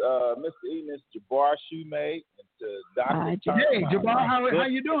 Yes, Mr. E, Mr. Jabbar Shoemate, and to Dr. Turner. Hey, Jabbar, how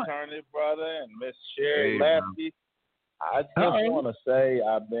you doing? Attorney brother, and Miss Sherry Lasky. I just want to say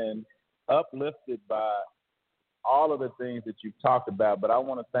I've been uplifted by all of the things that you've talked about, but I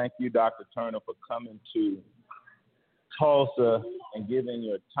want to thank you, Dr. Turner, for coming to Tulsa and giving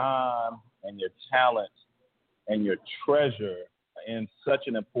your time and your talent and your treasure in such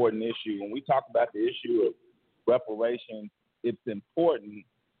an important issue. When we talk about the issue of reparations, it's important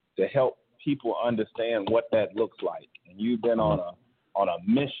to help people understand what that looks like. And you've been on a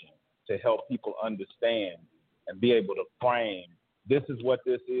mission to help people understand and be able to frame, this is what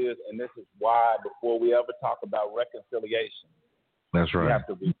this is, and this is why, before we ever talk about reconciliation. That's right. You have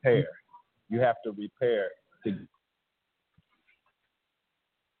to repair. You have to repair.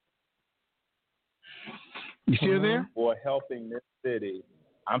 You still there? For helping this city.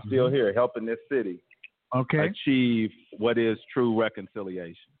 I'm still here, helping this city achieve what is true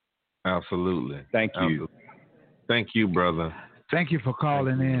reconciliation. Absolutely. Thank you. Absolutely. Thank you, brother. Thank you for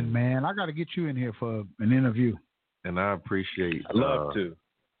calling in, man. I got to get you in here for an interview. And I appreciate love to.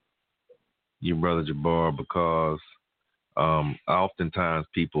 You, Brother Jabbar, because oftentimes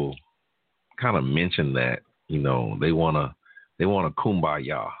people kind of mention that, you know, they wanna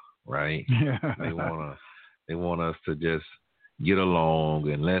kumbaya, right? They want us to just get along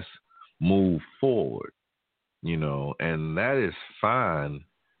and let's move forward, you know, and that is fine.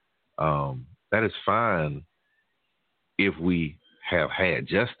 That is fine if we have had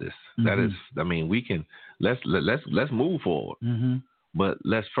justice. Mm-hmm. That is, I mean, we can let's move forward. Mm-hmm. But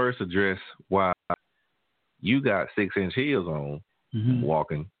let's first address why you got 6-inch heels on,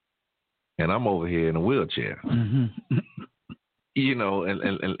 walking, and I'm over here in a wheelchair. Mm-hmm. You know,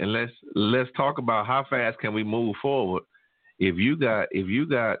 and let's talk about how fast can we move forward. If you got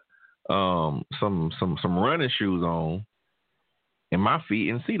some running shoes on, and my feet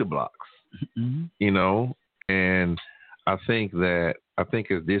in cedar blocks, you know, and I think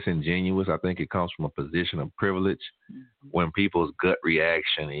it's disingenuous. I think it comes from a position of privilege when people's gut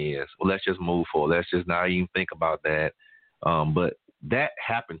reaction is, well, let's just move forward. Let's just not even think about that. But that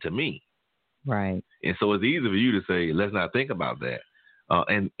happened to me. Right. And so it's easy for you to say, let's not think about that.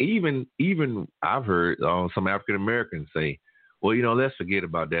 And even I've heard some African Americans say, well, you know, let's forget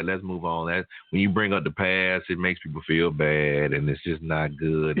about that. Let's move on. That when you bring up the past, it makes people feel bad, and it's just not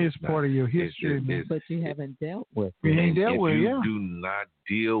good. It's part of your history, but you haven't dealt with it. You ain't dealt with it. If you do not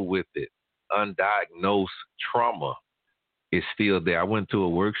deal with it, undiagnosed trauma is still there. I went to a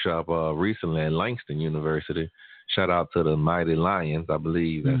workshop recently at Langston University. Shout out to the Mighty Lions, I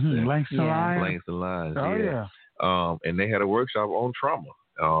believe that's it. Langston Lions. Langston Lions. Oh yeah. And they had a workshop on trauma.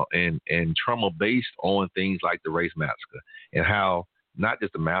 And trauma based on things like the race massacre and how not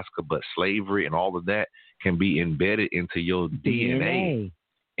just the massacre, but slavery and all of that can be embedded into your DNA.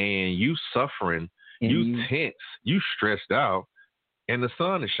 And you suffering, you tense, you stressed out, and the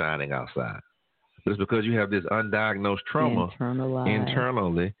sun is shining outside. It's because you have this undiagnosed trauma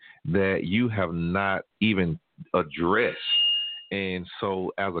internally that you have not even addressed. And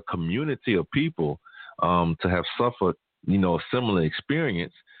so as a community of people, to have suffered, you know, a similar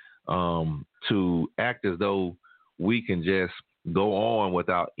experience, to act as though we can just go on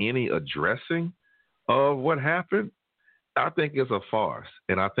without any addressing of what happened, I think it's a farce.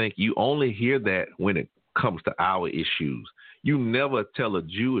 And I think you only hear that when it comes to our issues. You never tell a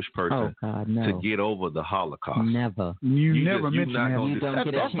Jewish person to get over the Holocaust. Never. You never mention that. You don't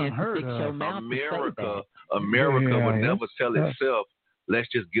get a chance to fix your mouth. America would never tell itself, let's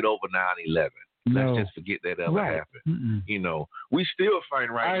just get over 9/11. Let's just forget that ever happened. Mm-mm. You know, we still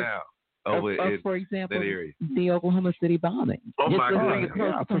fighting now over for example, that area. The Oklahoma City bombing. Oh my God!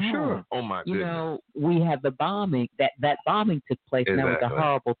 Yeah, for sure. Oh my goodness. You know, we have the bombing. That bombing took place. Exactly. And that was a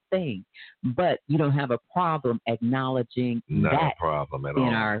horrible thing. But you don't have a problem acknowledging that problem at in all.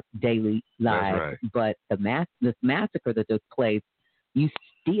 our daily lives. Right. But this massacre that took place, you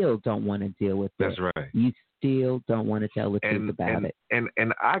still don't want to deal with it. That's right. You still don't want to tell the truth about it.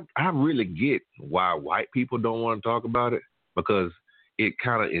 And I really get why white people don't want to talk about it, because it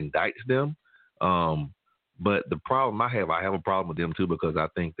kind of indicts them. But the problem I have a problem with them too, because I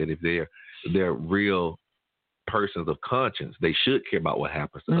think that if they're real persons of conscience, they should care about what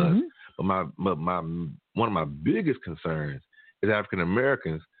happens to us. But one of my biggest concerns is African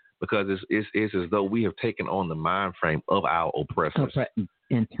Americans, because it's as though we have taken on the mind frame of our oppressors.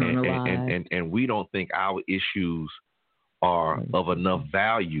 Internalized. And we don't think our issues are of enough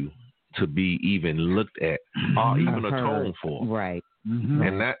value to be even looked at or even atoned for. Right. Mm-hmm.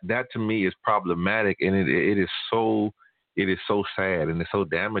 And that to me is problematic, and it is so sad, and it's so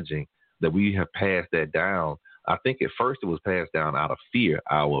damaging that we have passed that down. I think at first it was passed down out of fear.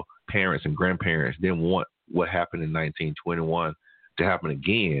 Our parents and grandparents didn't want what happened in 1921 to happen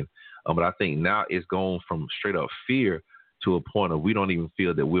again. But I think now it's gone from straight up fear to a point of we don't even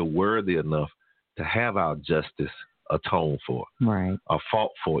feel that we're worthy enough to have our justice atoned for, right, or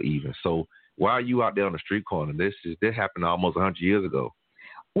fought for even. So why are you out there on the street corner? This happened almost 100 years ago.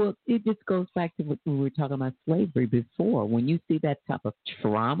 Well, it just goes back to what we were talking about slavery before. When you see that type of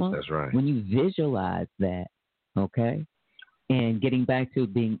trauma, that's right. When you visualize that, okay, and getting back to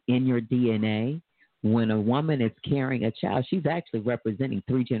being in your DNA, when a woman is carrying a child, she's actually representing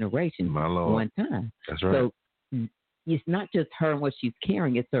 3 generations at one time. That's right. So it's not just her and what she's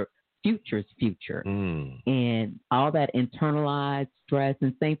carrying; it's her future's future, and all that internalized stress.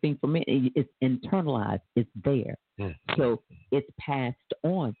 And same thing for me; it's internalized. It's there. So it's passed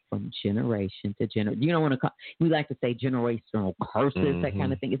on from generation to generation. You don't want to call, we like to say generational curses, that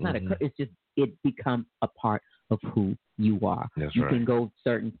kind of thing. It's not a curse. It's just, it becomes a part of who you are. That's you right. can go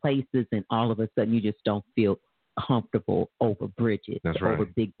certain places and all of a sudden you just don't feel comfortable over bridges, That's over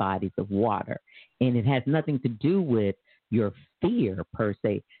right. big bodies of water. And it has nothing to do with your fear per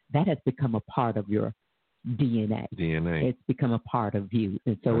se. That has become a part of your DNA. It's become a part of you,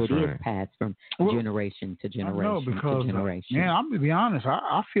 and so That's it is right. passed from generation to generation. I know, because, to generation. man, I'm gonna be honest.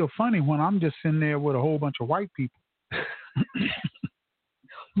 I feel funny when I'm just sitting there with a whole bunch of white people.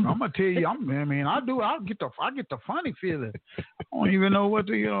 I'm gonna tell you, I do. I get the funny feeling. I don't even know what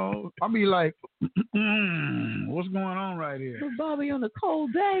to, I'll be like, what's going on right here? But Bobby, on a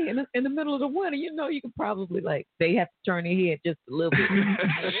cold day in the middle of the winter, you could probably they have to turn their head just a little bit.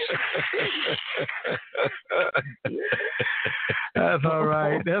 That's all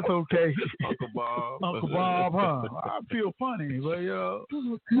right. That's okay. Uncle Bob, huh? I feel funny, but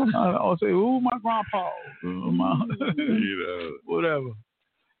I'll say, ooh, my grandpa, whatever.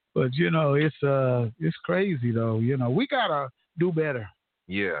 But it's crazy though. We gotta do better.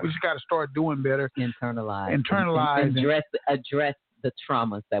 Yeah, we just gotta start doing better. Internalize and address the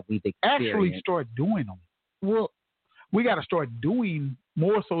traumas that we've experienced. Actually, start doing them. Well, we got to start doing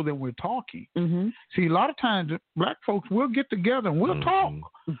more so than we're talking. Mm-hmm. See, a lot of times black folks will get together and we'll talk.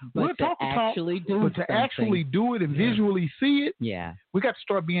 We'll talk, but to actually do it and visually see it, we got to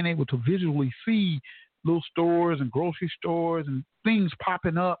start being able to visually see little stores and grocery stores and things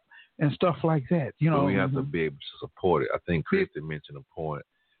popping up and stuff like that. We have to be able to support it. I think Kristen mentioned a point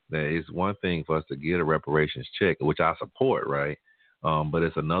that it's one thing for us to get a reparations check, which I support, right? But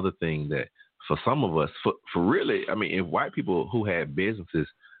it's another thing that for some of us, for really, if white people who had businesses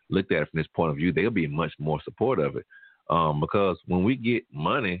looked at it from this point of view, they'll be much more supportive of it. Because when we get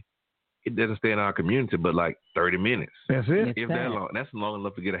money, it doesn't stay in our community but like 30 minutes. That's it. If that long, that's long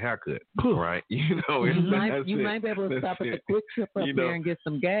enough to get a haircut, right? You might be able to stop at the quick trip up there and get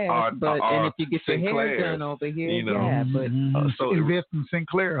some gas, and if you get your hair done over here, so invest in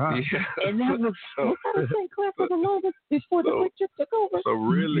Sinclair, huh? Yeah. And that was Sinclair for the longest before the quick trip took over. So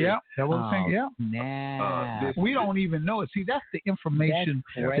really, that was we don't even know it. See, that's the information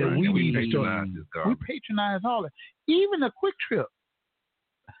that we need to start. We patronize all that, even the quick trip.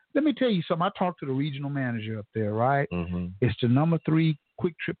 Let me tell you something. I talked to the regional manager up there, right? Mm-hmm. It's the number 3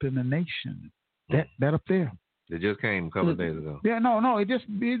 quick trip in the nation. That up there. It just came a couple of days ago. Yeah, no. This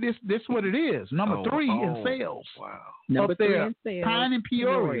what it is. Number 3 in sales. Wow. Number 3 there, in sales. Pine and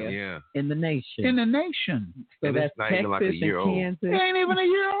Peoria. Yeah. In the nation. In the nation. So and that's not Texas even like a year and Kansas. It ain't even a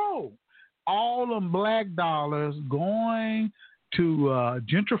year old. All them black dollars going to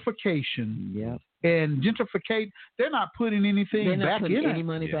gentrification. Yeah. And gentrificate, they're not putting anything back in. Any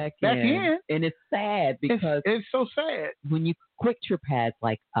money back in. And it's sad because it's so sad. When you Quick Trip has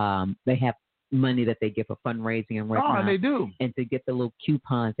they have money that they give for fundraising and whatnot. Oh, they do. And to get the little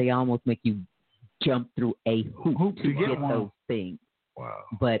coupons, they almost make you jump through a hoop to get those things. Wow.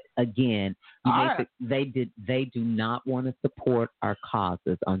 But again, they do not want to support our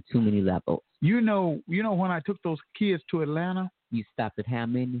causes on too many levels. You know when I took those kids to Atlanta, you stopped at how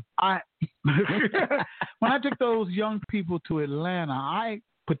many? When I took those young people to Atlanta, I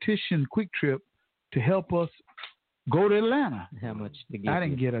petitioned Quick Trip to help us go to Atlanta. How much to give I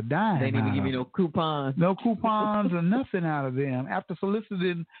didn't get a dime. They didn't even give you no coupons. No coupons or nothing out of them. After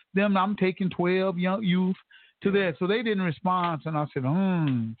soliciting them, I'm taking 12 young youth to that. So they didn't respond. And I said,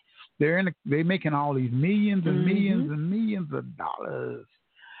 they're making all these millions and millions and millions of dollars.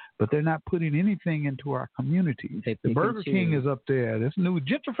 But they're not putting anything into our community. The Burger King is up there. This new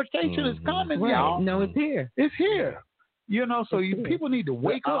gentrification is coming, y'all. No, it's here. It's here. People need to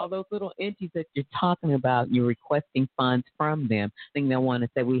wake up. All those little entities that you're talking about, you're requesting funds from them. I think they want to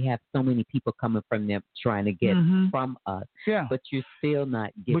say we have so many people coming from them trying to get from us. Yeah. But you're still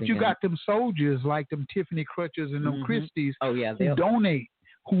not giving But you got them soldiers like them Tiffany Crutches and them Christies who donate,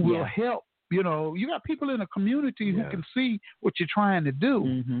 who will help. You got people in the community who can see what you're trying to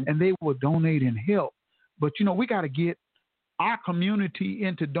do, and they will donate and help. But, we got to get our community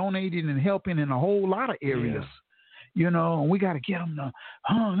into donating and helping in a whole lot of areas. You know, and we got to get them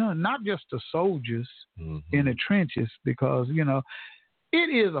to, not just the soldiers in the trenches, because, you know, it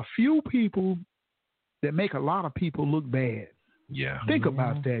is a few people that make a lot of people look bad. Yeah. Think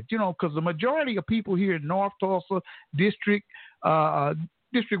about that, you know, because the majority of people here in North Tulsa, District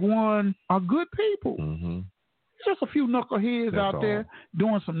 1 are good people. Just a few knuckleheads out there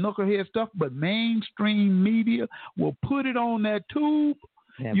doing some knucklehead stuff, but mainstream media will put it on that tube,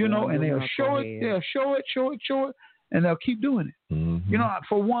 you know, and they'll show it, and they'll keep doing it. You know,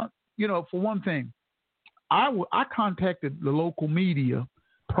 for one thing, I contacted the local media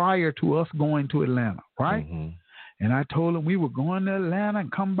prior to us going to Atlanta, right? And I told them we were going to Atlanta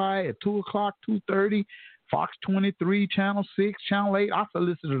and come by at 2 o'clock, 2:30, Fox 23, Channel 6, Channel 8. I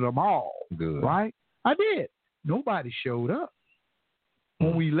solicited them all, right? I did. Nobody showed up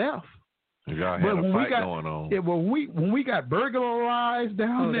when we left. Y'all had a fight going on. Yeah, when we got burglarized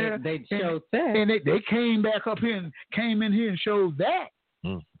down there, they showed that, and they came back up here and came in here and showed that.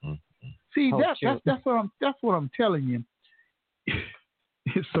 See, that's what I'm telling you.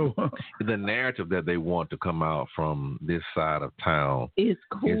 So the narrative that they want to come out from this side of town is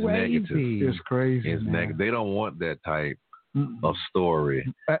crazy. Is negative. It's crazy. It's negative. They don't want that type of story.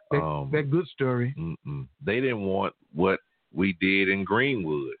 That good story. They didn't want what we did in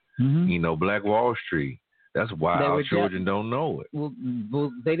Greenwood. You know, Black Wall Street. That's why our children don't know it.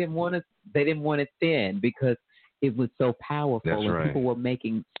 Well, they didn't want it. They didn't want it then because it was so powerful, and people were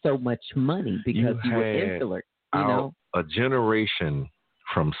making so much money because you were insular. You know, a generation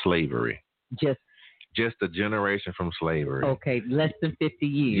from slavery. Just a generation from slavery. Okay, less than 50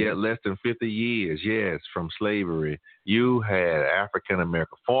 years. Yeah, less than 50 years, yes, from slavery. You had African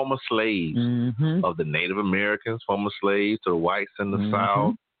American, former slaves of the Native Americans, former slaves to the whites in the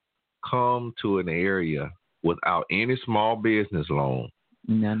South, come to an area without any small business loan,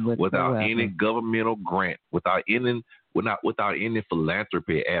 none without any governmental grant, without any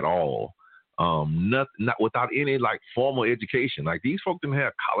philanthropy at all. Not without any like formal education. Like these folks didn't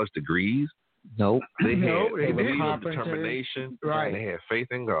have college degrees. Nope. They had determination. Right. They had faith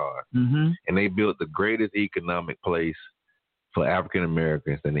in God, and they built the greatest economic place for African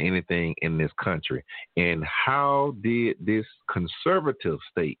Americans than anything in this country. And how did this conservative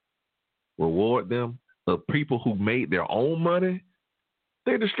state reward them? The people who made their own money,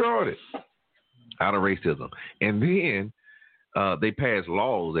 they destroyed it out of racism. And then they passed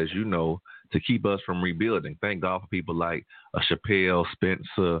laws, as you know, to keep us from rebuilding. Thank God for people like Chappelle,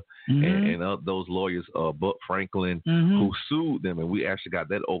 Spencer, and those lawyers, Buck Franklin, who sued them, and we actually got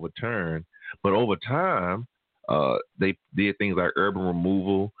that overturned. But over time, they did things like urban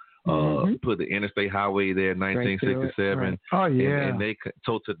removal, put the interstate highway there in 1967. Right. Oh, yeah. And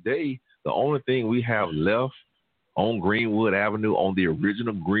so today, the only thing we have left on Greenwood Avenue, on the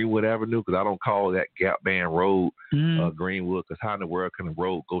original Greenwood Avenue, because I don't call that Gap Band Road Greenwood, because how in the world can a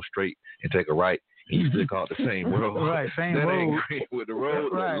road go straight and take a right and you still call it the same road? Right, same that road. Ain't Greenwood. The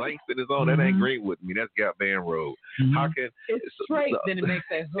road that Langston is on, that ain't Greenwood to me. That's Gap Band Road. How can it's straight, then it makes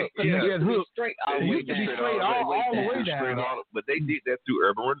that hook. Hook. Straight all the way down. Straight all the way down. But they did that through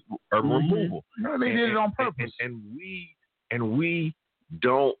urban removal. No, they did it on purpose. And we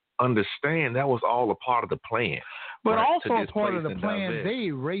don't understand that was all a part of the plan. But also part of the plan, they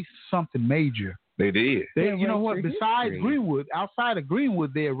erased something major. They did. You know what? Besides Greenwood, outside of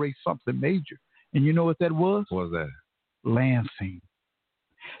Greenwood, they erased something major. And you know what that was? What was that? Lansing.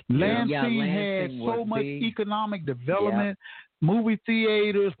 Lansing had so much economic development, movie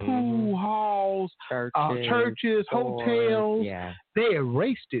theaters, pool halls, churches, hotels. Yeah. They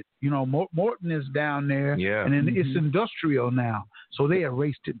erased it. You know, Morton is down there, and then it's industrial now. So they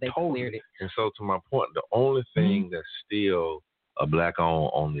erased it totally. Cleared it. And so to my point, the only thing that's still a black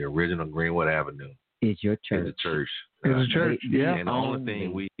on the original Greenwood Avenue is your church. Is the church. It's a church, yeah. And the only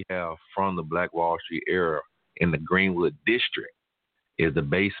thing we have from the Black Wall Street era in the Greenwood district is the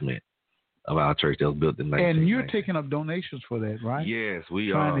basement of our church that was built in 1990. And you're taking up donations for that, right? Yes,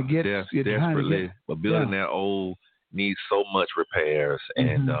 we trying are. To get, desperately. But building that old needs so much repairs.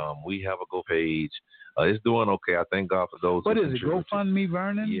 And we have a Go page. It's doing okay. I thank God for those. What is it? GoFundMe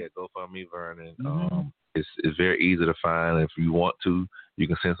Vernon? Yeah, GoFundMe Vernon. It's very easy to find. If you want to, you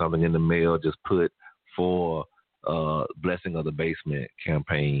can send something in the mail. Just put for Blessing of the Basement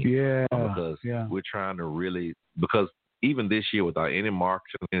campaign. Yeah. Because we're trying to really, because even this year without any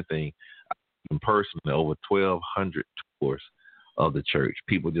marketing or anything, in person, over 1,200 tours of the church.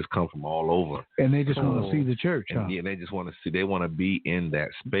 People just come from all over. And they just want to see the church. And they just want to see, they want to be in that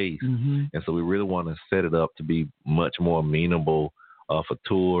space. And so we really want to set it up to be much more amenable for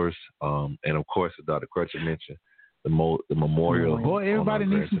tours. And of course, as Dr. Crutcher mentioned, the memorial. Boy, everybody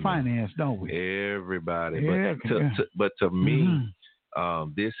needs some finance, don't we? Everybody. Yeah, but to me,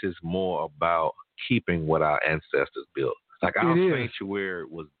 this is more about keeping what our ancestors built. Like our sanctuary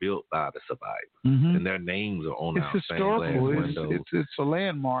was built by the survivors, and their names are on our stained glass windows. It's a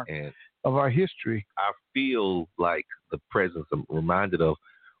landmark of our history. I feel like the presence. I'm reminded of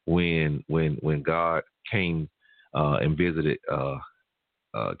when God came and visited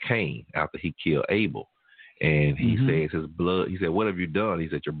Cain after he killed Abel, and he says his blood. He said, "What have you done?" He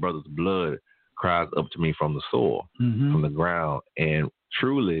said, "Your brother's blood cries up to me from the soil, from the ground." And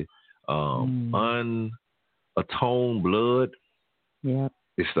truly, unatoned blood,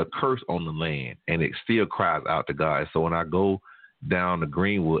 it's a curse on the land, and it still cries out to God. So when I go down to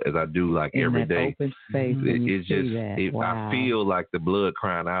Greenwood, as I do like every day, it's just I feel like the blood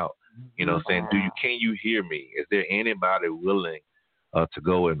crying out. You know, saying, can you hear me? Is there anybody willing to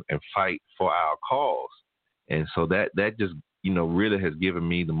go and fight for our cause? And so that just really has given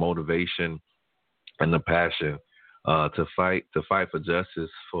me the motivation and the passion to fight for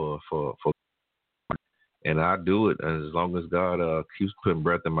justice for. And I do it as long as God keeps putting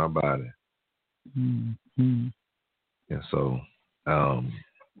breath in my body. And so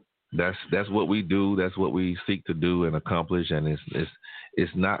that's what we do. That's what we seek to do and accomplish. And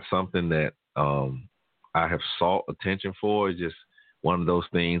it's not something that I have sought attention for. It's just one of those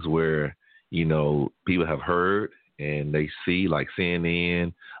things where people have heard and they see, like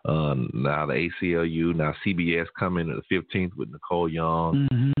CNN, now the ACLU, now CBS coming to the 15th with Nicole Young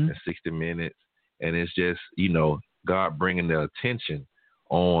and 60 Minutes. And it's just, God bringing their attention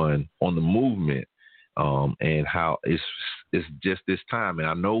on the movement and how it's just this time. And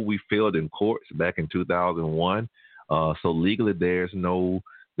I know we failed in courts back in 2001. So legally, there's no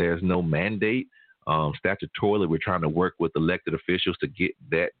mandate. Statutorily, we're trying to work with elected officials to get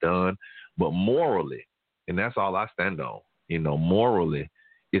that done. But morally, and that's all I stand on, morally,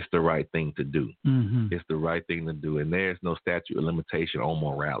 it's the right thing to do. It's the right thing to do. And there's no statute of limitation on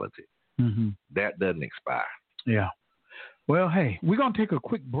morality. That doesn't expire. Yeah. Well, hey, we're going to take a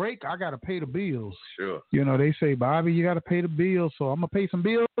quick break. I got to pay the bills. Sure. They say, Bobby, you got to pay the bills. So I'm going to pay some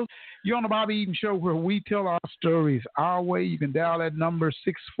bills. You're on the Bobby Eaton Show, where we tell our stories our way. You can dial that number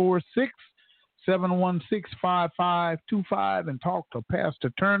 646-716-5525 and talk to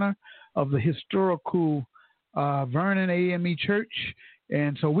Pastor Turner of the historical Vernon AME Church.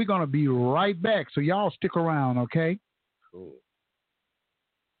 And so we're going to be right back. So y'all stick around, okay? Cool.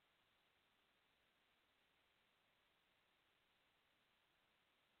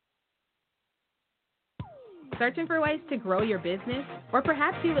 Searching for ways to grow your business? Or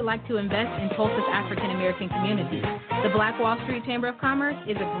perhaps you would like to invest in Tulsa's African American community? The Black Wall Street Chamber of Commerce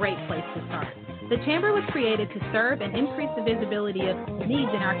is a great place to start. The Chamber was created to serve and increase the visibility of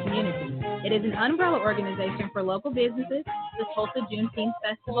needs in our community. It is an umbrella organization for local businesses, the Tulsa Juneteenth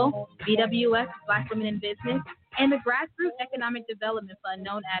Festival, BWS Black Women in Business, and the Grassroots Economic Development Fund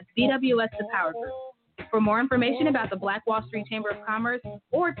known as BWS The Power Group. For more information about the Black Wall Street Chamber of Commerce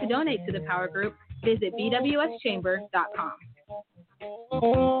or to donate to the Power Group, visit bwschamber.com.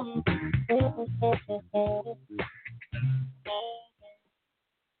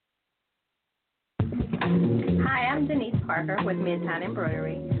 Hi, I'm Denise Parker with Midtown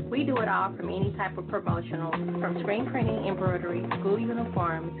Embroidery. We do it all, from any type of promotional, from screen printing, embroidery, school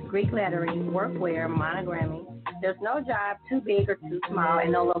uniforms, Greek lettering, workwear, monogramming. There's no job too big or too small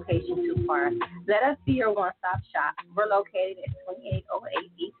and no location too far. Let us be your one-stop shop. We're located at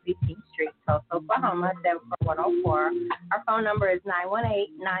 2808 East 15th Street, Tulsa, Oklahoma, 74104. Our phone number is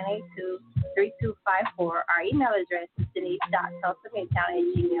 918-982-3254. Our email address is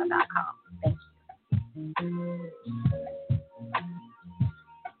denise.tulsamidtown@gmail.com. Thank you.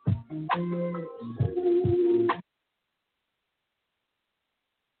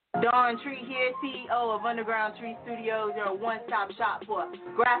 Dawn Tree here, CEO of Underground Tree Studios. They're a one-stop shop for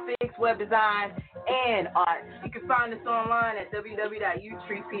graphics, web design, and art. You can find us online at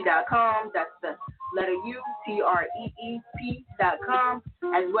www.utreep.com. That's the letter U, TREEP.com,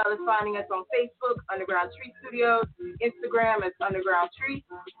 as well as finding us on Facebook, Underground Tree Studios, Instagram as Underground Tree,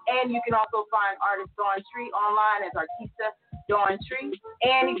 and you can also find artist Dawn Tree online as Artista Dawn Tree,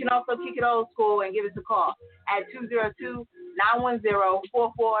 and you can also kick it old school and give us a call at 202-910-4409.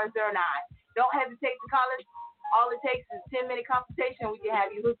 Don't hesitate to call us. All it takes is a 10-minute consultation. We can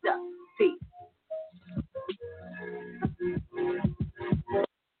have you hooked up. Peace.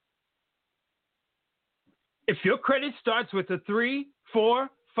 If your credit starts with a 3, 4,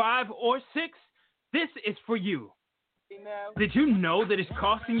 5, or 6, this is for you. Did you know that it's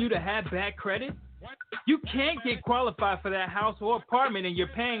costing you to have bad credit? You can't get qualified for that house or apartment and you're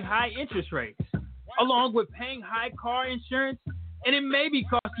paying high interest rates. along with paying high car insurance, and it may be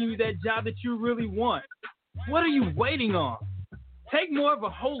costing you that job that you really want. What are you waiting on? Take more of a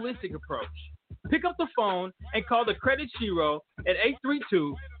holistic approach. Pick up the phone and call the Credit Shiro at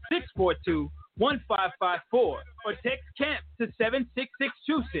 832-642-1554 or text CAMP to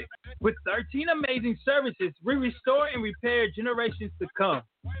 76626. With 13 amazing services, we restore and repair generations to come.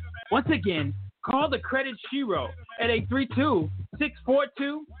 Once again, call the Credit Shiro at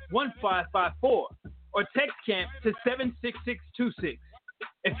 832-642-1554 or text CAMP to 76626.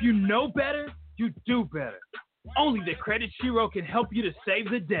 If you know better, you do better. Only the Credit Shiro can help you to save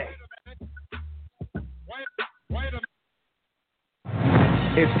the day.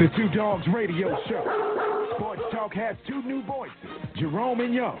 It's the Two Dogs Radio Show. Sports Talk has two new voices, Jerome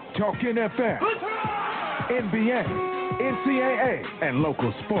and Young, talking FM, NBA, NCAA, and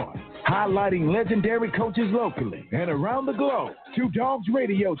local sports, highlighting legendary coaches locally and around the globe. Two Dogs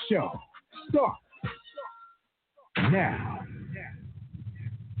Radio Show starts now.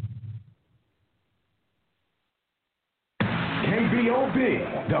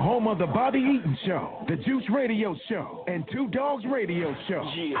 KBOB, the home of the Bobby Eaton Show, the Juice Radio Show, and Two Dogs Radio Show.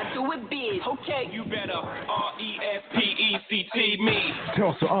 Yeah. I do it big, okay. You better RESPECT me.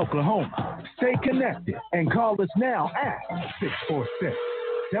 Tulsa, Oklahoma. Stay connected and call us now at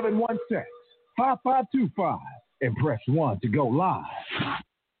 646-716-5525 and press 1 to go live.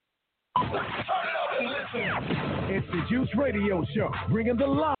 It's the Juice Radio Show, bringing the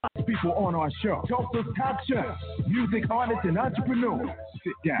live people on our show. Tulsa's top chefs, music artists, and entrepreneurs.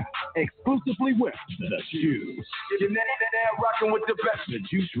 Sit down exclusively with the Juice. Rocking with the best. The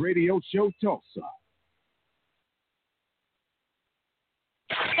Juice Radio Show, Tulsa.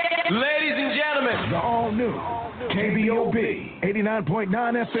 Ladies and gentlemen, the all-new KBOB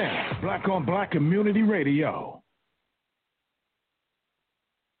 89.9 FM, Black on Black Community Radio.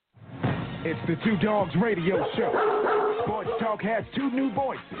 It's the Two Dogs Radio Show. Sports Talk has two new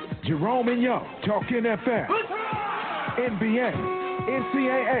voices, Jerome and Young, talking FM, NBA,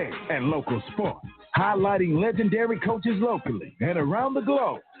 NCAA, and local sports, highlighting legendary coaches locally and around the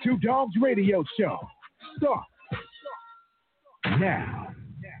globe. Two Dogs Radio Show starts now.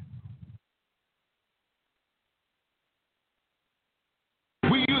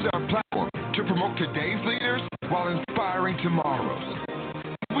 We use our platform to promote today's leaders while inspiring tomorrow's.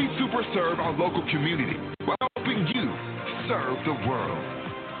 We super serve our local community while helping you serve the world.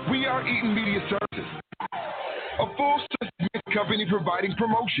 We are Eaton Media Services, a full-service company providing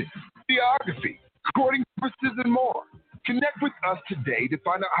promotion, videography, recording services, and more. Connect with us today to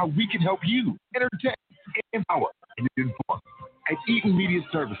find out how we can help you entertain, empower, and inform at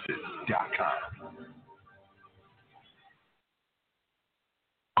EatonMediaServices.com.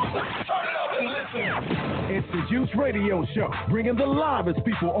 It's the Juice Radio Show, bringing the livest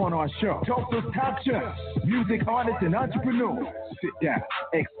people on our show. Tulsa's top chefs, music artists, and entrepreneurs. Sit down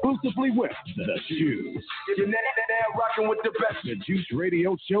exclusively with the Juice. Rocking with the best. The Juice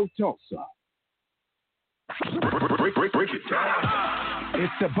Radio Show, Tulsa. Break it down.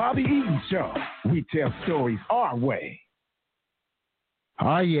 It's the Bobby Eaton Show. We tell stories our way.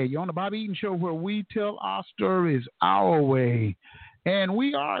 Oh, yeah, you're on the Bobby Eaton Show where we tell our stories our way. And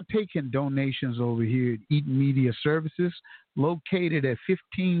we are taking donations over here at Eaton Media Services, located at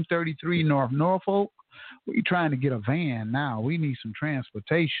 1533 North Norfolk. We're trying to get a van now. We need some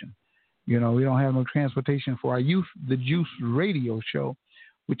transportation. You know, we don't have no transportation for our youth, the Juice Radio Show,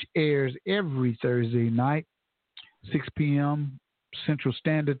 which airs every Thursday night, 6 p.m. Central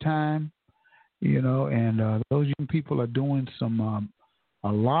Standard Time. You know, and those young people are doing some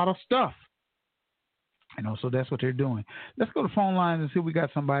a lot of stuff. You know, so that's what they're doing. Let's go to the phone line and see if we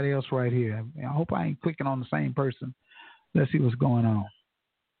got somebody else right here. I hope I ain't clicking on the same person. Let's see what's going on.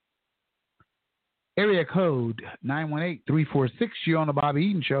 Area code 918-346. You're on the Bobby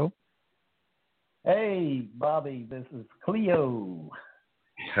Eaton Show. Hey, Bobby, this is Cleo.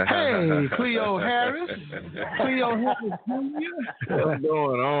 Hey, Cleo Harris. Cleo Harris Jr. What's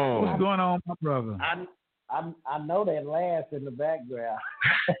going on? What's going on, my brother? I know that laugh in the background.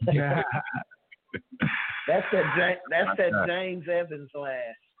 Yeah. That's that James Evans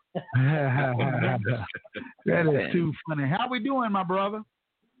laugh. That is too funny. How we doing, my brother?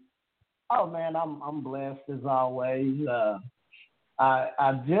 Oh man, I'm blessed as always.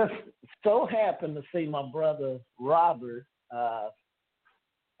 I just so happened to see my brother Robert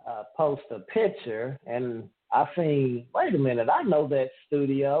post a picture, and I seen, wait a minute, I know that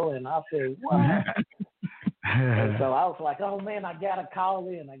studio, and I said, what? And so I was like, oh man, I gotta call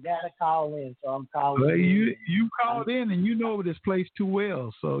in. So I'm calling. Well, you called in, and you know this place too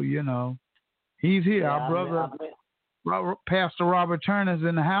well. So you know he's here. Yeah, our brother, Pastor Robert Turner's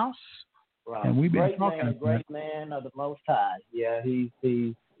in the house. Right. And we've been Great man of the Most High. Yeah, he's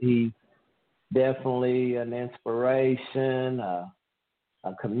definitely an inspiration, a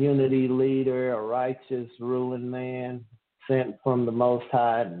community leader, a righteous ruling man sent from the Most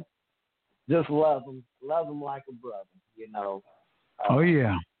High. And just love him like a brother, you know. Oh,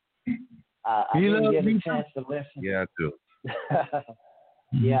 yeah. I didn't get a chance to listen. Yeah, I do.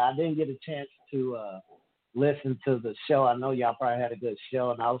 Yeah, I didn't get a chance to listen to the show. I know y'all probably had a good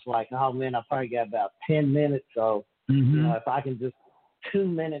show, and I was like, oh, man, I probably got about 10 minutes. So, you know, if I can just 2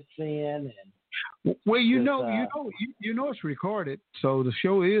 minutes in and well, you know it's recorded. So the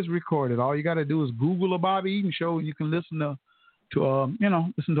show is recorded. All you got to do is Google a Bobby Eaton show, and you can listen to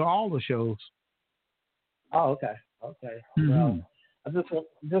listen to all the shows. Oh, okay. Well, I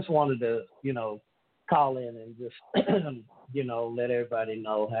just wanted to, you know, call in and just, you know, let everybody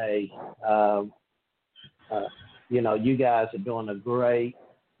know, hey, you know, you guys are doing a great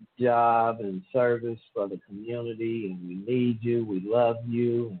job and service for the community, and we need you. We love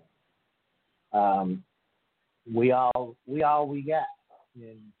you. We all we got.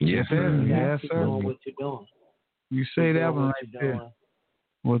 And yes, sir. Yes, keep sir. doing what you're doing. You say that one right there.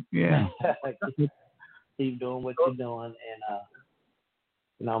 Well, yeah. Keep doing what you're doing,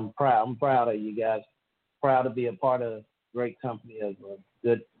 and I'm proud of you guys. Proud to be a part of a great company of a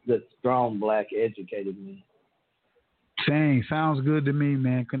good, strong, black, educated men. Dang, sounds good to me,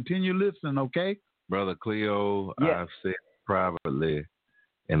 man. Continue listening, okay? Brother Cleo, I've said privately,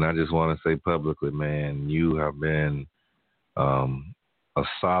 and I just want to say publicly, man, you have been a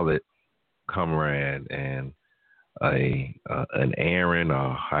solid comrade and an Aaron,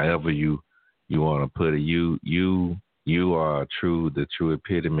 or however you want to put it. You are the true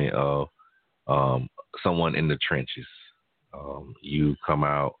epitome of someone in the trenches. You come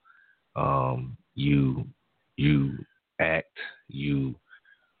out, you act, you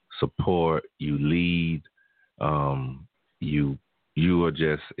support, you lead. You're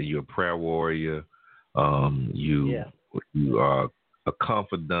a prayer warrior. You are a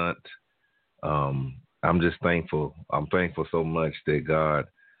confidant. I'm just thankful. I'm thankful so much that God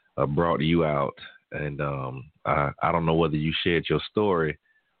brought you out. And I don't know whether you shared your story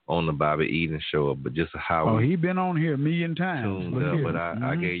on the Bobby Eaton show, but just how he been on here a million times. But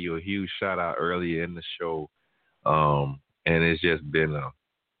I gave you a huge shout out earlier in the show, and it's just been a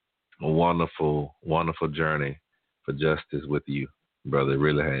wonderful, wonderful journey for justice with you, brother. It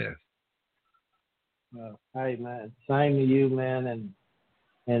really has. Hey, man, same to you, man,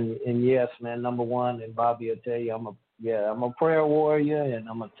 and yes, man. Number one, and Bobby will tell you, I'm a prayer warrior, and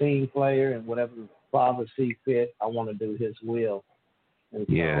I'm a team player, and whatever the Father sees fit, I want to do His will. And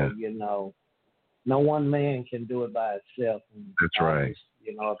so, you know, no one man can do it by itself. And that's right.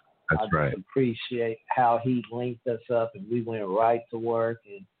 I just appreciate how He linked us up, and we went right to work.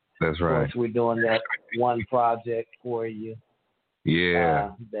 And that's right. Of course, we're doing that one project for you.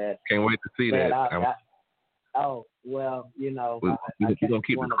 Yeah. Can't wait to see that. Oh, well, you know, we're going to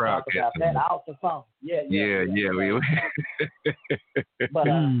keep the crowd about that off the phone. Yeah. But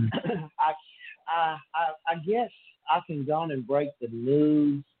I guess I can go on and break the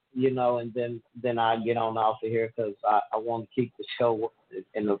news, you know, and then I get on off of here because I want to keep the show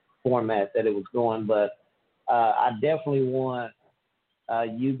in the format that it was going. But I definitely want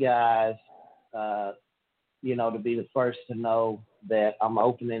you guys, you know, to be the first to know that I'm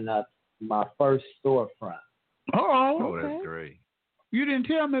opening up my first storefront. Oh, okay. That's great. You didn't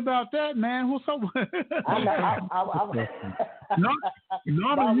tell me about that, man. What's up?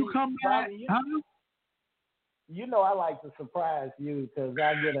 Normally you come back. You know I like to surprise you because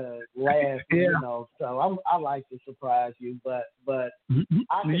I get a laugh, you know. So I like to surprise you, but I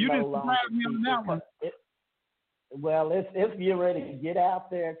can you no didn't longer surprise me on that one. Well, if you're ready to get out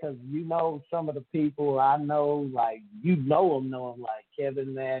there, because you know some of the people I know, like you know them, like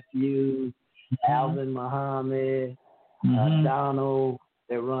Kevin Matthews, Alvin Muhammad, Donald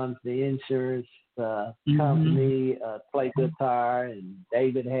that runs the insurance company, Play Guitar, and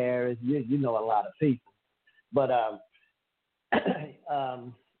David Harris. You know a lot of people. But I'm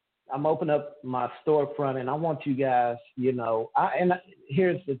opening up my storefront, and I want you guys, you know,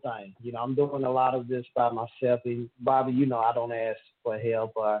 here's the thing, you know, I'm doing a lot of this by myself. And Bobby, you know, I don't ask for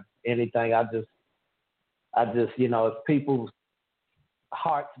help or anything. I just, you know, if people's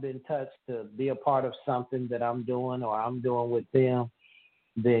heart's been touched to be a part of something that I'm doing or I'm doing with them,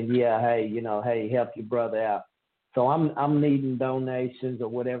 then hey, help your brother out. So I'm needing donations or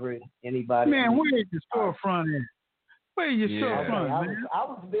whatever anybody. Man, where is your storefront at? Where is your storefront, man? I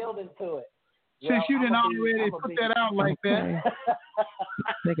was building to it. Since you didn't already put that out like that.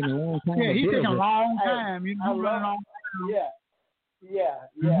 Taking a long time. Yeah, he's taking a long time. You know, running on. Yeah. Yeah.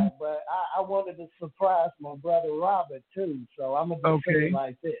 But I wanted to surprise my brother Robert too, so I'm gonna just say it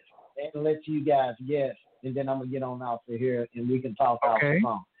like this and let you guys guess, and then I'm gonna get on out of here and we can talk off the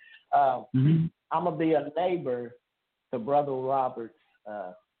phone. I'm gonna be a neighbor to Brother Robert's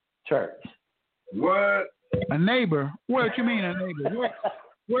church. What? A neighbor? What you mean a neighbor?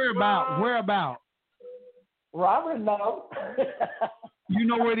 Where about? Robert, no. You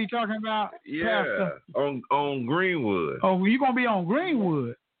know what he's talking about? Yeah, Pastor? on Greenwood. Oh, you gonna be on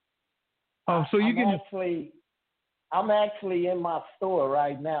Greenwood? Oh, so you can. I'm actually in my store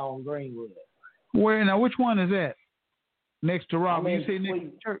right now on Greenwood. Where now? Which one is that? Next to Robert? You say next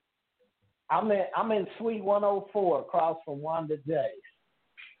to church? I'm in Suite 104, across from Wanda J.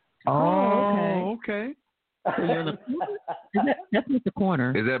 Oh, okay. That's at the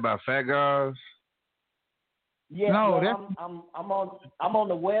corner. Is that by Fat Guys? Yeah, no, I'm on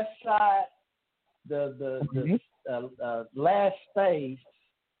the west side, the last phase.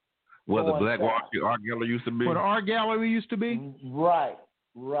 Where the Black Wall Street Art Gallery used to be? Where the art gallery used to be? Right.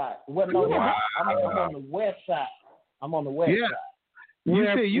 Well, no, I'm on the west side. I'm on the west side.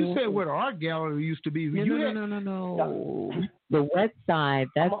 You said where the art gallery used to be. No. The west side,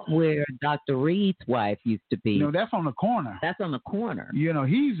 that's where Dr. Reed's wife used to be. No, that's on the corner. That's on the corner. You know,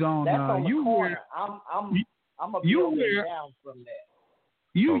 he's on that's on the corner. I'm a building down from there.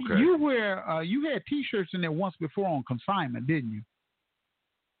 You had T-shirts in there once before on consignment, didn't you?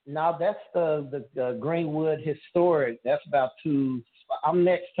 No, that's the Greenwood Historic. That's about I'm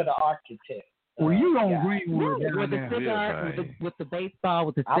next to the architect. Well, you on Greenwood with the cigar, with the baseball,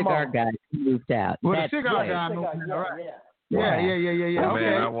 with the cigar guy who moved out. With the cigar guy, Yeah. Okay.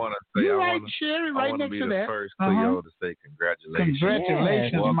 Man, I want to say, Sherry, right next to that. First Cleo to say congratulations.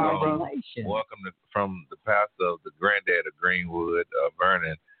 Congratulations, my brother. Welcome from the pastor of the granddad of Greenwood,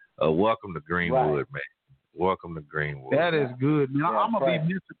 Vernon. Welcome to Greenwood, man. Welcome to Greenwood. That is good, man. I'm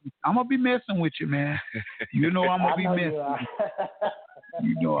gonna be messing with you, man. You know I'm gonna be messing.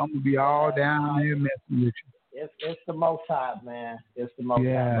 You know I'm gonna be all down there messing with you. It's the Most High, man. It's the Most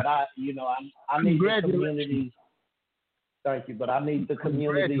High. But I need the community. Thank you, but I need the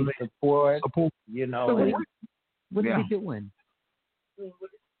community support. You know, so what are you doing?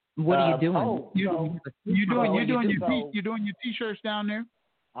 What are you doing? You doing your T-shirts down there?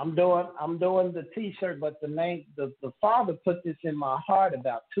 I'm doing the T-shirt, but the Father put this in my heart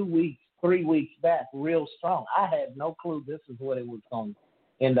about 3 weeks back, real strong. I had no clue this is what it was going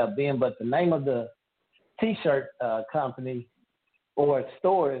to end up being, but the name of the T-shirt company or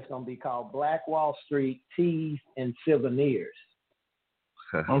store is going to be called Black Wall Street Tees and Souvenirs.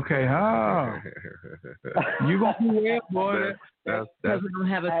 Okay, you gonna do well, boy. Because we don't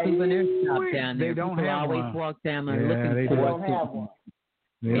have a souvenir shop down there. They don't People have always one. walk down there looking for They don't have one.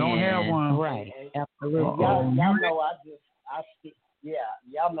 They don't have one. Right. Absolutely. Y'all know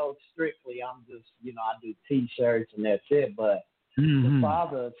y'all know strictly I'm just, I do T-shirts and that's it. But the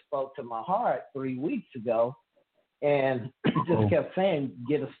Father spoke to my heart 3 weeks ago and just kept saying,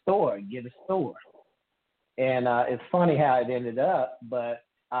 get a store. And it's funny how it ended up, but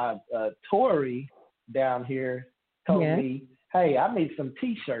Tori down here told me, hey, I need some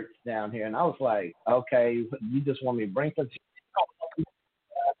T-shirts down here. And I was like, okay, you just want me to bring some T-shirts?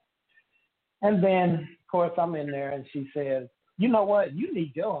 And then, of course, I'm in there, and she said, you know what? You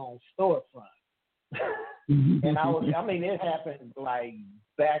need your own storefront. And it happened like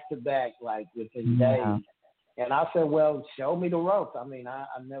back to back, like within days. And I said, well, show me the ropes. I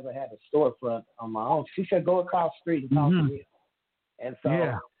never had a storefront on my own. She said, go across the street and talk to me. And so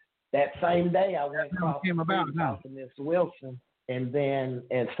that same day, I went across the street and talked to Miss Wilson. And then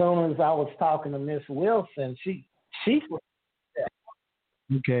as soon as I was talking to Miss Wilson, she said,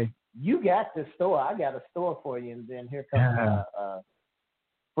 okay, you got this store. I got a store for you. And then here comes a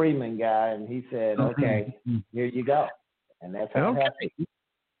Freeman guy, and he said, okay, here you go. And that's how it happened.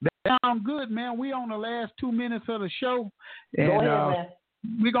 That sounds good, man. We on the last 2 minutes of the show. And, go ahead, man.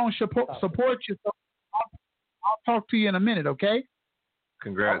 We're going to support you. So I'll talk to you in a minute, okay?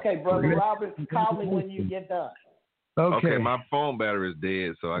 Congrats. Okay, Brother Robert, call me when you get done. Okay, my phone battery is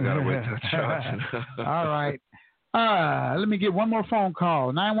dead, so I got to wait till it's charging. All right. Let me get one more phone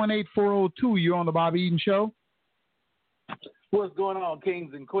call. 918-402, you're on the Bob Eden Show. What's going on,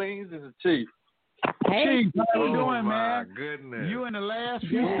 kings and queens? This is Chief. Hey, Chief, how you doing, my man? Goodness. You in the last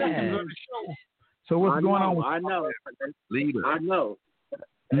few seconds of the show. So what's going on? I know. Leader. I know.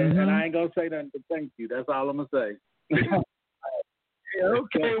 And I ain't going to say nothing but thank you. That's all I'm going to say.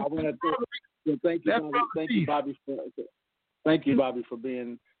 Okay. I want to thank you, Bobby. Thank you, Bobby, for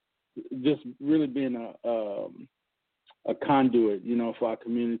being just really being a conduit, for our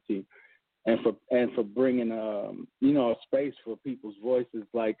community. for bringing a space for people's voices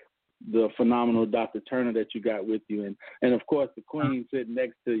like the phenomenal Dr. Turner that you got with you, and of course the Queen sitting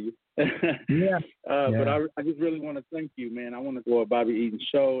next to you. But I just really want to thank you, man. I want to go a Bobby Eaton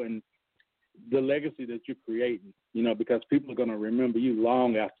show and the legacy that you're creating, because people are going to remember you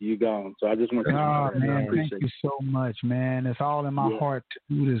long after you're gone. So I just want to thank you so much, man. It's all in my heart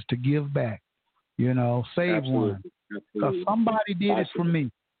to do this, to give back, save one. Because somebody did it for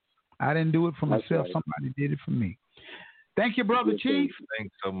me. I didn't do it for myself. Somebody did it for me. Thank you, Brother Chief.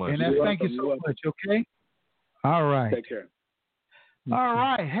 Thanks so much. And thank you so much, okay? All right. Take care. All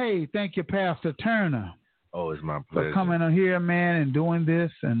right. Hey, thank you, Pastor Turner. Oh, it's my pleasure. For coming on here, man, and doing this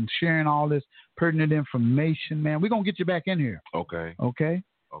and sharing all this pertinent information, man. We're going to get you back in here. Okay. Okay?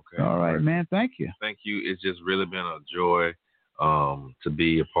 Okay. All right, man. Thank you. Thank you. It's just really been a joy to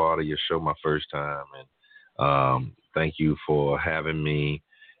be a part of your show my first time. And thank you for having me.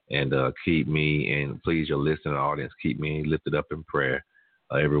 And keep me, and please, your listening audience, keep me lifted up in prayer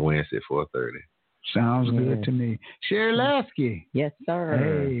every Wednesday at 4:30. Sounds good to me. Sherry Lasky. Yes, sir.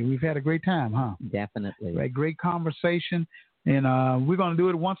 Hey, we've had a great time, huh? Definitely. Right, great conversation. And we're going to do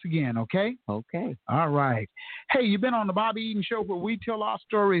it once again, okay? Okay. All right. Hey, you've been on the Bobby Eaton Show where we tell our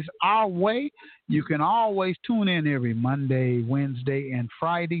stories our way. You can always tune in every Monday, Wednesday, and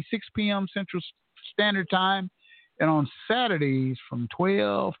Friday, 6 p.m. Central Standard Time. And on Saturdays from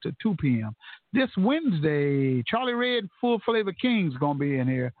 12 to 2 p.m. This Wednesday, Charlie Red, Full Flavor King's going to be in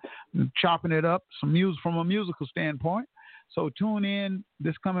here chopping it up, some music from a musical standpoint. So tune in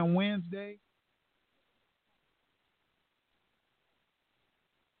this coming Wednesday.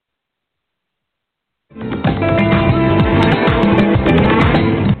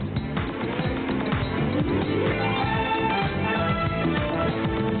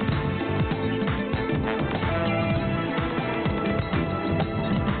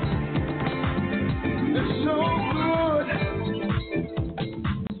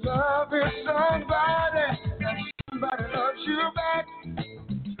 Somebody loves you back.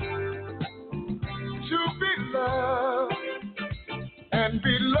 To be loved and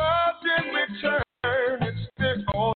be loved.